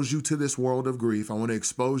expose you to this world of grief. I want to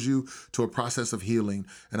expose you to a process of healing,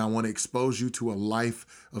 and I want to expose you to a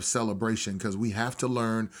life of celebration, because we have to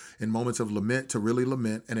learn in moments of lament to really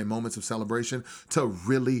lament, and in moments of celebration to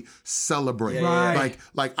really celebrate. Right.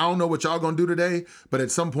 Like I don't know what y'all gonna do today, but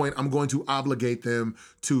at some point I'm going to obligate them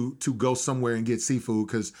to go somewhere and get seafood,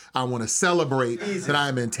 because I want to celebrate that I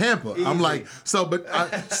am in Tampa. I'm like,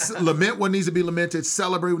 lament what needs to be lamented,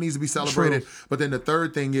 celebrate what needs to be celebrated. True. But then the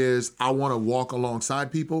third thing is I want to walk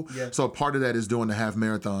alongside people. Yeah. So part of that is doing the half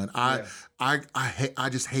marathon. I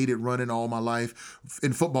just hated running all my life.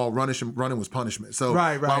 In football, running was punishment. So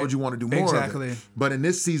why would you want to do more of it? But in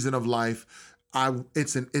this season of life,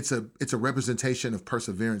 it's a representation of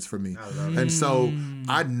perseverance for me. And so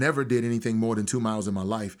I never did anything more than 2 miles in my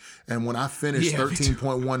life. And when I finished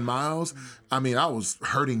 13.1 miles, I mean, I was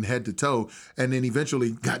hurting head to toe, and then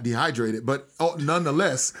eventually got dehydrated. But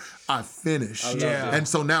nonetheless, I finished. And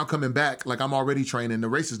so now coming back, like I'm already training. The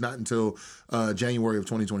race is not until January of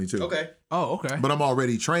 2022. Okay. Oh, okay. But I'm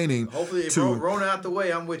already training. Hopefully, bro, Rona out the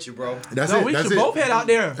way, I'm with you, bro. We should both head out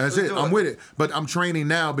there. That's it. I'm with it. But I'm training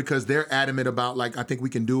now because they're adamant about, like, I think we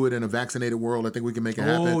can do it in a vaccinated world. I think we can make it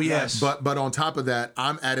happen. Oh, yes. But on top of that,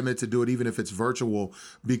 I'm adamant to do it even if it's virtual,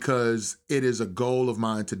 because it is a goal of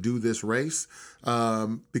mine to do this race.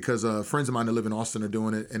 Because friends of mine that live in Austin are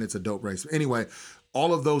doing it, and it's a dope race. Anyway,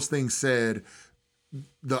 all of those things said,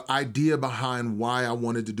 the idea behind why I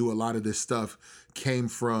wanted to do a lot of this stuff came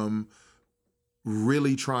from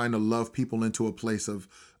really trying to love people into a place of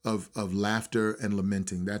laughter and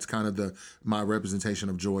lamenting. That's kind of my representation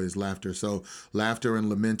of joy is laughter. So laughter and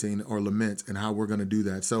lamenting, or lament, and how we're going to do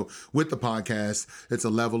that. So with the podcast, it's a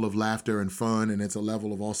level of laughter and fun, and it's a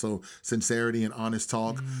level of also sincerity and honest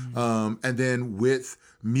talk. And then with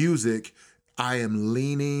music, I am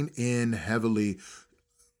leaning in heavily.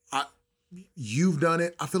 You've done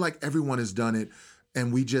it. I feel like everyone has done it,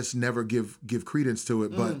 and we just never give credence to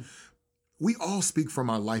it. But we all speak from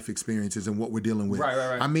our life experiences and what we're dealing with.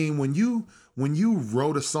 Right. I mean, when you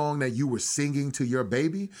wrote a song that you were singing to your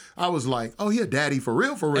baby, I was like, oh, yeah, daddy, for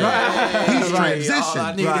real. He's transitioned. All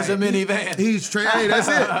I need is a minivan. Hey, that's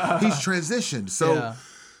it. He's transitioned. So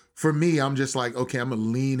for me, I'm just like, okay, I'm going to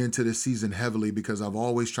lean into this season heavily, because I've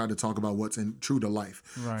always tried to talk about what's true to life.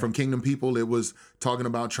 Right. From Kingdom People, it was talking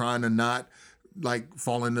about trying to not like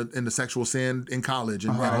fall into sexual sin in college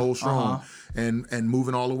and hold strong, and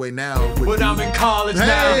moving all the way now. But I'm in college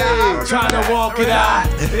now, trying to walk it out.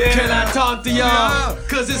 Can I talk to y'all?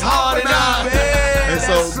 Cause it's hard enough. And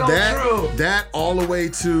that's so true. that all the way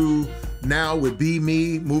to now with Be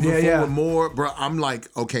Me, moving forward more, bro. I'm like,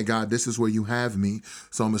 okay, God, this is where you have me.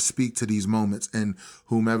 So I'm gonna speak to these moments, and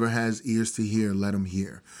whomever has ears to hear, let them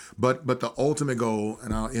hear. But the ultimate goal,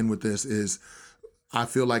 and I'll end with this, is I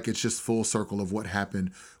feel like it's just full circle of what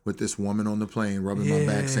happened with this woman on the plane rubbing my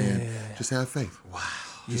back saying, just have faith. Wow.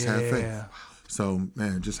 Just have faith. So,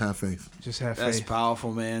 man, just have faith. Just have faith. That's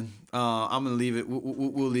powerful, man. I'm going to leave it.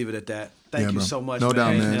 We'll leave it at that. Thank you so much, no man.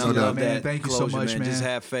 doubt, man. No doubt, man. That Thank you so much, man. Just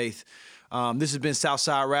have faith. This has been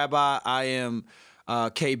Southside Rabbi. I am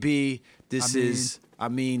KB. This is I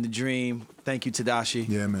Mean the Dream. Thank you, Tadashi.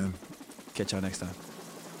 Yeah, man. Catch y'all next time.